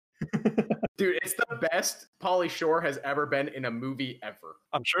 dude, it's the best Pauly Shore has ever been in a movie ever.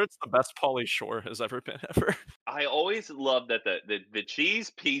 I'm sure it's the best Pauly Shore has ever been ever. I always love that the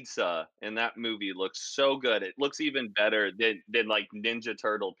cheese pizza in that movie looks so good. It looks even better than like Ninja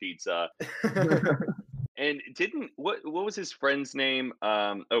Turtle pizza. And what was his friend's name?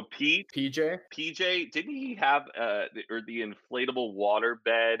 Pete? PJ? PJ, didn't he have the inflatable water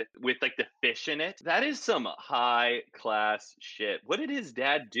bed with like the fish in it? That is some high class shit. What did his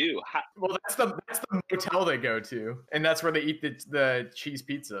dad do? Well, that's the motel they go to, and that's where they eat the cheese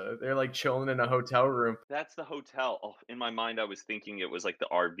pizza. They're like chilling in a hotel room. That's the hotel. Oh, in my mind, I was thinking it was like the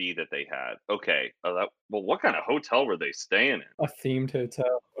RV that they had. Okay. Well, what kind of hotel were they staying in? A themed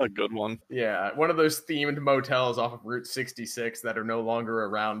hotel. A good one. Yeah, one of those themed motels off of Route 66 that are no longer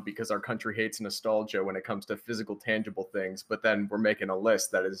around because our country hates nostalgia when it comes to physical, tangible things. But then we're making a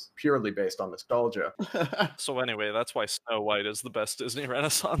list that is purely based on nostalgia. So anyway, that's why Snow White is the best Disney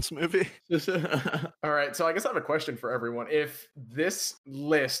Renaissance movie. All right, so I guess I have a question for everyone. If this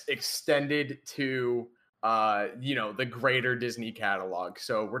list extended to the greater Disney catalog,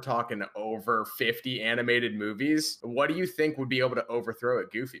 so we're talking over 50 animated movies, what do you think would be able to overthrow a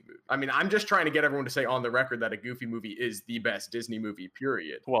Goofy movie? I mean, I'm just trying to get everyone to say on the record that a Goofy movie is the best Disney movie,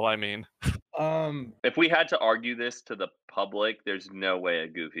 period. Well, I mean, if we had to argue this to the public, there's no way a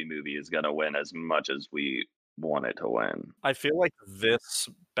Goofy movie is going to win as much as we want it to win. I feel like this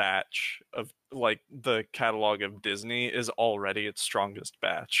batch of like the catalog of Disney is already its strongest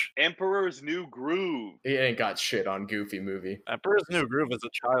batch. Emperor's New Groove. It ain't got shit on Goofy movie. Emperor's New Groove is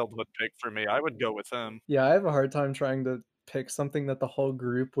a childhood pick for me. I would go with him. Yeah, I have a hard time trying to pick something that the whole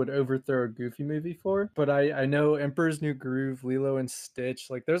group would overthrow a Goofy movie for, but I know Emperor's New Groove, Lilo and Stitch,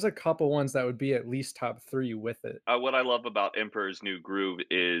 like there's a couple ones that would be at least top 3 with it. What I love about Emperor's New Groove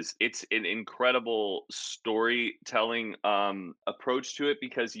is it's an incredible storytelling approach to it,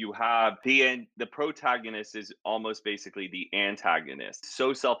 because you have the protagonist is almost basically the antagonist.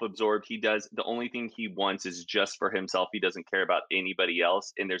 So self-absorbed, the only thing he wants is just for himself. He doesn't care about anybody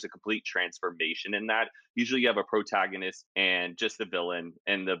else, and there's a complete transformation in that. Usually you have a protagonist and just the villain,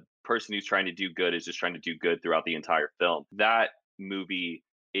 and the person who's trying to do good is just trying to do good throughout the entire film. That movie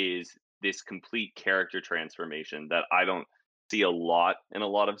is this complete character transformation that I don't see a lot in a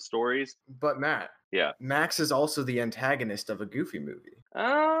lot of stories. But Matt, yeah, Max is also the antagonist of a Goofy movie.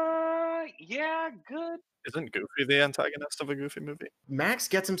 Yeah, good. Isn't Goofy the antagonist of a Goofy movie? Max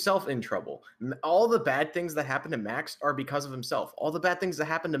gets himself in trouble. All the bad things that happen to Max are because of himself. All the bad things that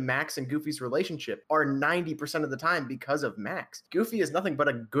happen to Max and Goofy's relationship are 90% of the time because of Max. Goofy is nothing but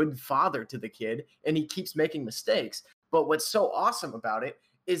a good father to the kid, and he keeps making mistakes. But what's so awesome about it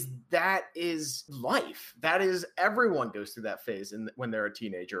is that is life. That is, everyone goes through that phase when they're a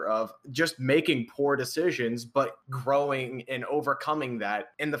teenager of just making poor decisions, but growing and overcoming that.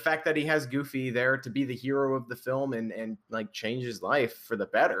 And the fact that he has Goofy there to be the hero of the film and like change his life for the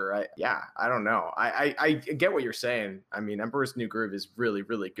better. I don't know. I get what you're saying. I mean, Emperor's New Groove is really,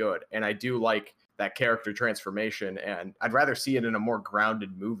 really good. And I do like that character transformation, and I'd rather see it in a more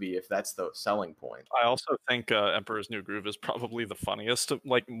grounded movie if that's the selling point. I also think Emperor's New Groove is probably the funniest,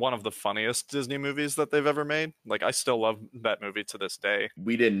 like one of the funniest Disney movies that they've ever made. Like, I still love that movie to this day.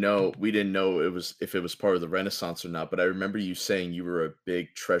 We didn't know it was if it was part of the Renaissance or not, but I remember you saying you were a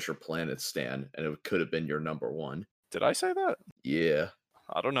big Treasure Planet stan, and it could have been your number one. Did I say that? Yeah.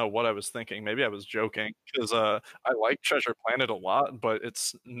 I don't know what I was thinking. Maybe I was joking because I like Treasure Planet a lot, but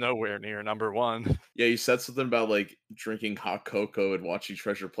it's nowhere near number one. Yeah, you said something about like drinking hot cocoa and watching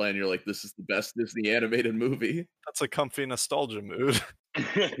Treasure Planet. You're like, this is the best Disney animated movie. That's a comfy nostalgia mood.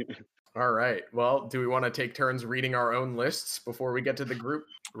 All right. Well, do we want to take turns reading our own lists before we get to the group?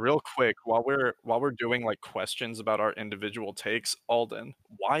 Real quick, while we're doing like questions about our individual takes, Alden,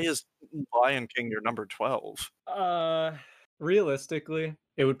 why is Lion King your number 12? Realistically,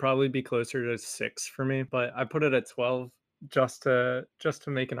 it would probably be closer to 6 for me, but I put it at 12 just to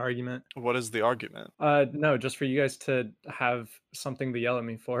make an argument. What is the argument? No, just for you guys to have something to yell at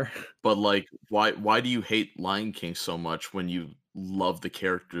me for. But like, why do you hate Lion King so much when you love the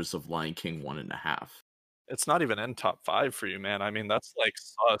characters of Lion King 1.5? It's not even in top 5 for you, man. I mean, that's like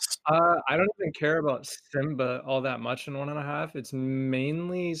sus. I don't even care about Simba all that much in 1.5. It's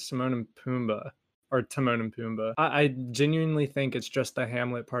mainly Timon and Pumbaa. I genuinely think it's just the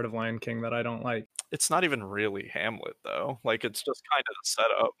Hamlet part of Lion King that I don't like. It's not even really Hamlet though. Like, it's just kind of the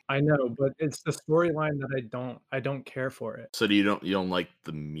setup. I know, but it's the storyline that I don't care for it. So you don't like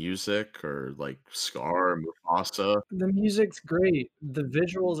the music or like Scar or Mufasa? The music's great. The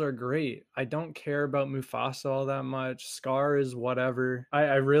visuals are great. I don't care about Mufasa all that much. Scar is whatever.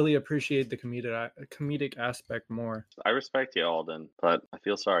 I really appreciate the comedic aspect more. I respect you, Alden, but I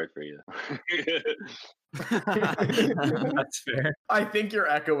feel sorry for you. That's fair. I think you're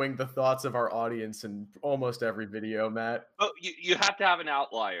echoing the thoughts of our audience in almost every video, Matt. But you have to have an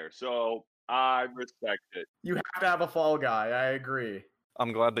outlier, so I respect it. You have to have a fall guy. I agree.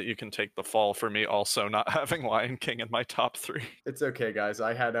 I'm glad that you can take the fall for me also not having Lion King in my top 3. It's okay, guys.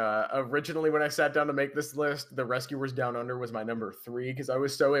 I had originally when I sat down to make this list, The Rescuers Down Under was my number 3 because I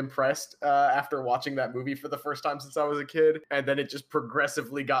was so impressed after watching that movie for the first time since I was a kid, and then it just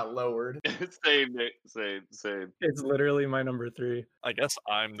progressively got lowered. Same, Nick. Same. It's literally my number 3. I guess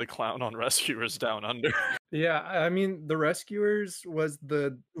I'm the clown on Rescuers Down Under. Yeah, I mean, The Rescuers was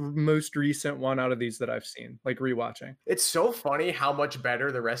the most recent one out of these that I've seen, like rewatching. It's so funny how much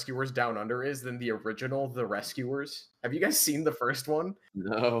better The Rescuers Down Under is than the original The Rescuers. Have you guys seen the first one?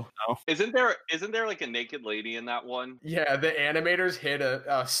 No. Isn't there like a naked lady in that one? Yeah, the animators hid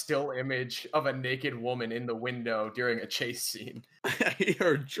a still image of a naked woman in the window during a chase scene. I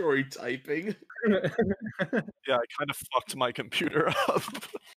heard Jory typing. Yeah, I kind of fucked my computer up.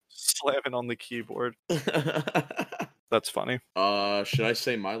 Slamming on the keyboard. That's funny. Should I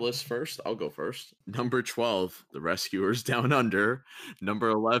say my list first? I'll go first. Number 12, The Rescuers Down Under. Number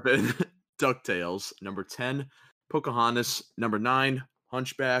 11, DuckTales. Number 10, Pocahontas. Number 9,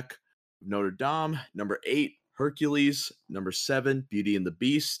 Hunchback of Notre Dame. Number 8, Hercules. Number 7, Beauty and the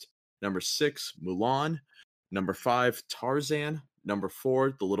Beast. Number 6, Mulan. Number 5, Tarzan. Number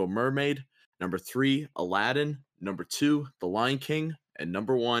 4, The Little Mermaid. Number 3, Aladdin. Number 2, The Lion King. And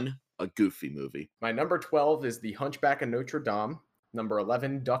number 1, a Goofy movie. My number 12 is The Hunchback of Notre Dame. Number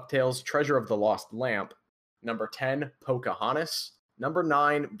 11, DuckTales Treasure of the Lost Lamp. Number 10, Pocahontas. Number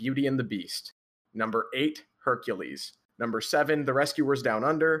 9, Beauty and the Beast. Number 8, Hercules. Number 7, The Rescuers Down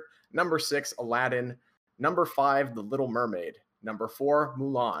Under. Number 6, Aladdin. Number 5, The Little Mermaid. Number 4,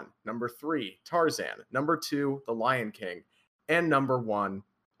 Mulan. Number 3, Tarzan. Number 2, The Lion King. And number 1,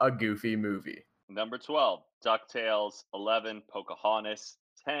 a Goofy movie. Number 12, DuckTales. 11, Pocahontas.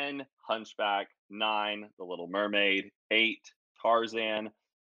 10, Hunchback. 9, The Little Mermaid. 8, Tarzan.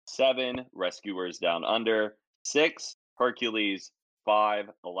 7, Rescuers Down Under. 6, Hercules. 5,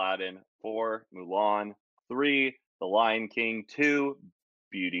 Aladdin. 4, Mulan. 3, The Lion King. 2,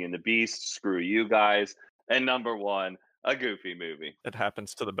 Beauty and the Beast. Screw you guys. And number 1, a Goofy movie. It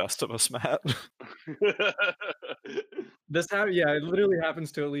happens to the best of us, Matt. It literally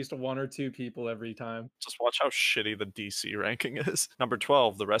happens to at least 1 or 2 people every time. Just watch how shitty the DC ranking is. Number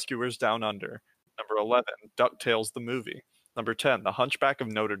 12, The Rescuers Down Under. Number 11, DuckTales the movie. Number 10, The Hunchback of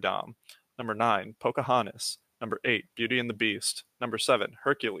Notre Dame. Number 9, Pocahontas. Number 8, Beauty and the Beast. Number 7,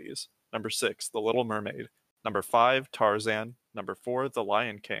 Hercules. Number 6, The Little Mermaid. Number 5, Tarzan. Number 4, The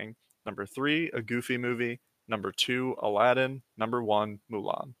Lion King. Number 3, a Goofy movie. Number 2, Aladdin. Number 1,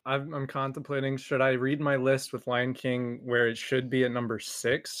 Mulan. I'm contemplating, should I read my list with Lion King where it should be at number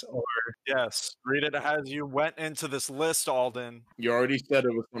 6? Or Yes, read it as you went into this list, Alden. You already said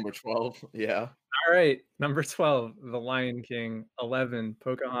it was number 12. Yeah. All right, number 12, The Lion King. 11,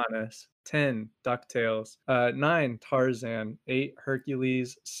 Pocahontas. 10, DuckTales. 9, Tarzan. 8,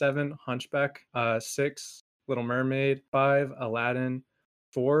 Hercules. 7, Hunchback. 6, Little Mermaid. 5, Aladdin.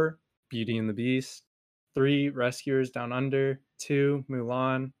 4, Beauty and the Beast. 3, Rescuers Down Under. 2,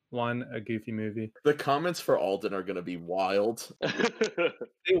 Mulan. 1, A Goofy Movie. The comments for Alden are going to be wild. They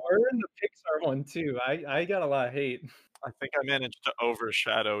were in the Pixar one too. I got a lot of hate. I think I managed to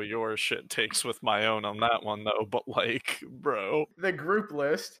overshadow your shit takes with my own on that one, though. But, like, bro. The group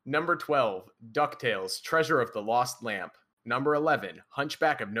list: number 12, DuckTales, Treasure of the Lost Lamp. Number 11,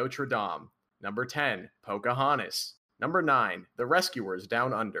 Hunchback of Notre Dame. Number 10, Pocahontas. Number 9, The Rescuers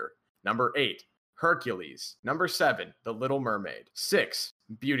Down Under. Number 8, Hercules. Number 7, The Little Mermaid. 6,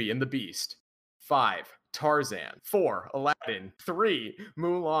 Beauty and the Beast. 5, Tarzan. 4, Aladdin. 3,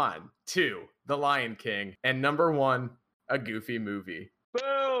 Mulan. 2, The Lion King. And number 1, A Goofy Movie.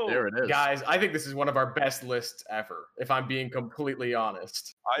 Boom! There it is. Guys, I think this is one of our best lists ever, if I'm being completely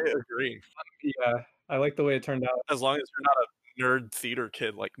honest. I agree. Yeah, I like the way it turned out. As long as you're not a nerd theater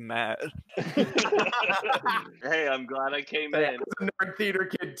kid like Matt. Hey, I'm glad I came Hey, I in. was a nerd theater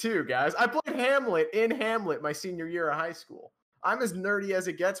kid too, guys. I played Hamlet in Hamlet my senior year of high school. I'm as nerdy as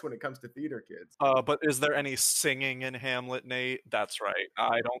it gets when it comes to theater kids. But is there any singing in Hamlet, Nate? That's right.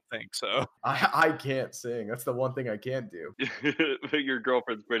 I don't think so. I can't sing. That's the one thing I can't do. Your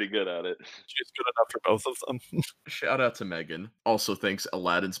girlfriend's pretty good at it. She's good enough for both of them. Shout out to Megan. Also thinks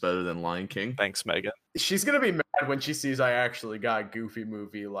Aladdin's better than Lion King. Thanks, Megan. She's gonna be mad when she sees I actually got Goofy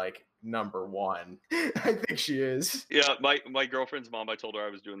Movie like number 1. I think she is. Yeah, my girlfriend's mom, I told her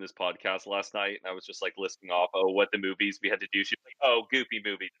I was doing this podcast last night, and I was just like listing off, what the movies we had to do. She's like, oh, Goofy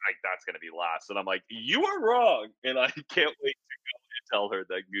Movie, like that's gonna be last. And I'm like, you are wrong. And I can't wait to go and tell her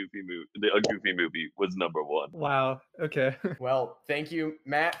that a Goofy Movie was number 1. Wow. Okay. Well, thank you,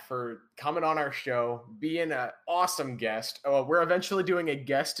 Matt, for coming on our show, being an awesome guest. We're eventually doing a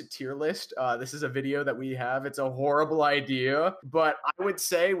guest tier list. This is a video that we have. It's a horrible idea, but I would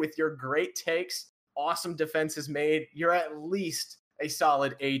say with your great takes, awesome defenses made, you're at least a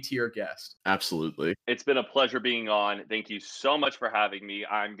solid A tier guest. Absolutely. It's been a pleasure being on. Thank you so much for having me.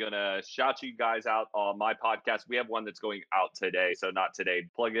 I'm going to shout you guys out on my podcast. We have one that's going out today, so not today.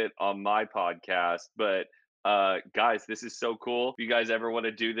 Plug it on my podcast. But guys, this is so cool. If you guys ever want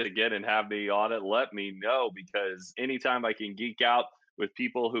to do this again and have me on it, let me know, because anytime I can geek out with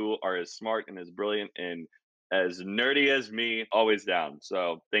people who are as smart and as brilliant and as nerdy as me, always down.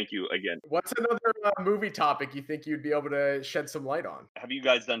 So thank you again. What's another movie topic you think you'd be able to shed some light on? Have you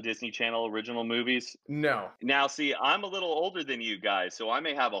guys done Disney Channel original movies? No. Now, see, I'm a little older than you guys, so I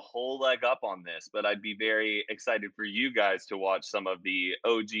may have a whole leg up on this, but I'd be very excited for you guys to watch some of the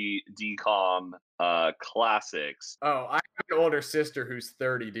OG DCOM classics. Oh, I have an older sister who's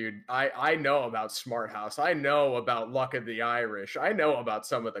 30, dude. I know about Smart House. I know about Luck of the Irish. I know about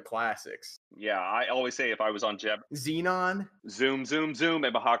some of the classics. Yeah, I always say if I was on Xenon. Zoom, zoom, zoom,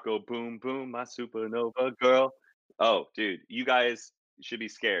 and Bahako, boom, boom, my supernova girl. Oh, dude, you guys should be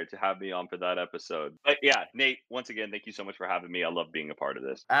scared to have me on for that episode. But yeah, Nate, once again, thank you so much for having me. I love being a part of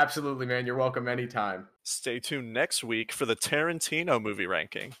this. Absolutely, man. You're welcome anytime. Stay tuned next week for the Tarantino movie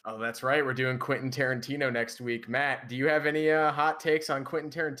ranking. Oh, that's right. We're doing Quentin Tarantino next week. Matt, do you have any hot takes on Quentin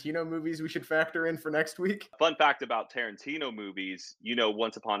Tarantino movies we should factor in for next week? Fun fact about Tarantino movies,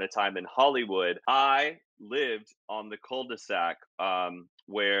 Once Upon a Time in Hollywood, I lived on the cul-de-sac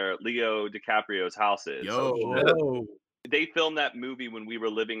where Leo DiCaprio's house is. Oh. They filmed that movie when we were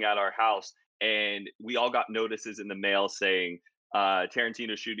living at our house, and we all got notices in the mail saying,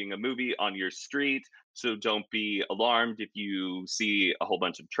 Tarantino shooting a movie on your street, so don't be alarmed if you see a whole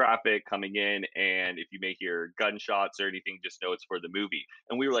bunch of traffic coming in, and if you may hear gunshots or anything, just know it's for the movie.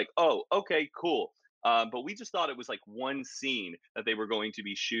 And we were like, oh, okay, cool. But we just thought it was like one scene that they were going to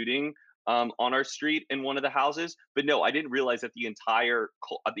be shooting on our street in one of the houses. But no, I didn't realize that the entire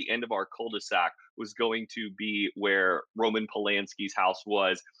at the end of our cul-de-sac was going to be where Roman Polanski's house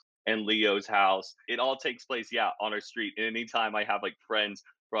was and Leo's house. It all takes place, on our street. And anytime I have like friends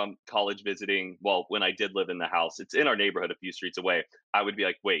from college visiting, well, when I did live in the house, it's in our neighborhood a few streets away, I would be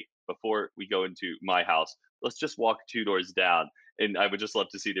like, wait, before we go into my house, let's just walk 2 doors down. And I would just love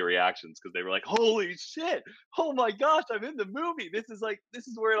to see their reactions, because they were like, holy shit, oh my gosh, I'm in the movie. This is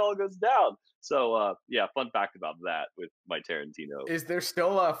where it all goes down. So fun fact about that with my Tarantino. Is there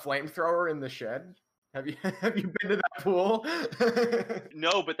still a flamethrower in the shed? Have you been to that pool?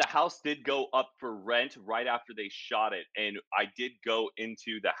 No, but the house did go up for rent right after they shot it. And I did go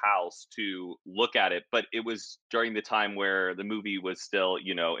into the house to look at it, but it was during the time where the movie was still,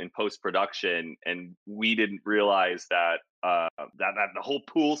 in post-production, and we didn't realize that that the whole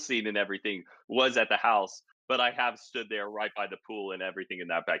pool scene and everything was at the house. But I have stood there right by the pool and everything in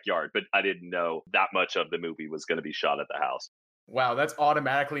that backyard. But I didn't know that much of the movie was going to be shot at the house. Wow, that's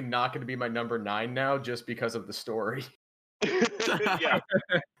automatically not going to be my number 9 now just because of the story. Yeah.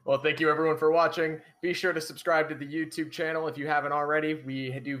 Well, thank you everyone for watching. Be sure to subscribe to the YouTube channel if you haven't already.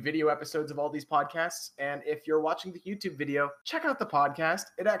 We do video episodes of all these podcasts. And if you're watching the YouTube video, check out the podcast.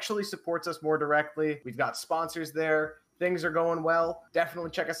 It actually supports us more directly. We've got sponsors there. Things are going well.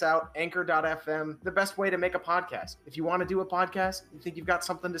 Definitely check us out. Anchor.fm, the best way to make a podcast. If you want to do a podcast, you think you've got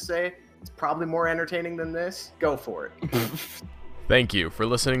something to say, it's probably more entertaining than this, go for it. Thank you for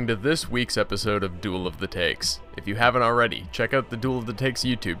listening to this week's episode of Duel of the Takes. If you haven't already, check out the Duel of the Takes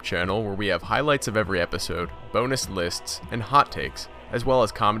YouTube channel where we have highlights of every episode, bonus lists, and hot takes, as well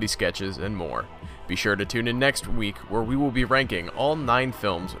as comedy sketches and more. Be sure to tune in next week where we will be ranking all 9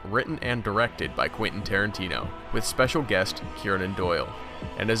 films written and directed by Quentin Tarantino, with special guest Kieran Doyle.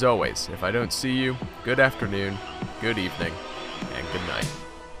 And as always, if I don't see you, good afternoon, good evening, and good night.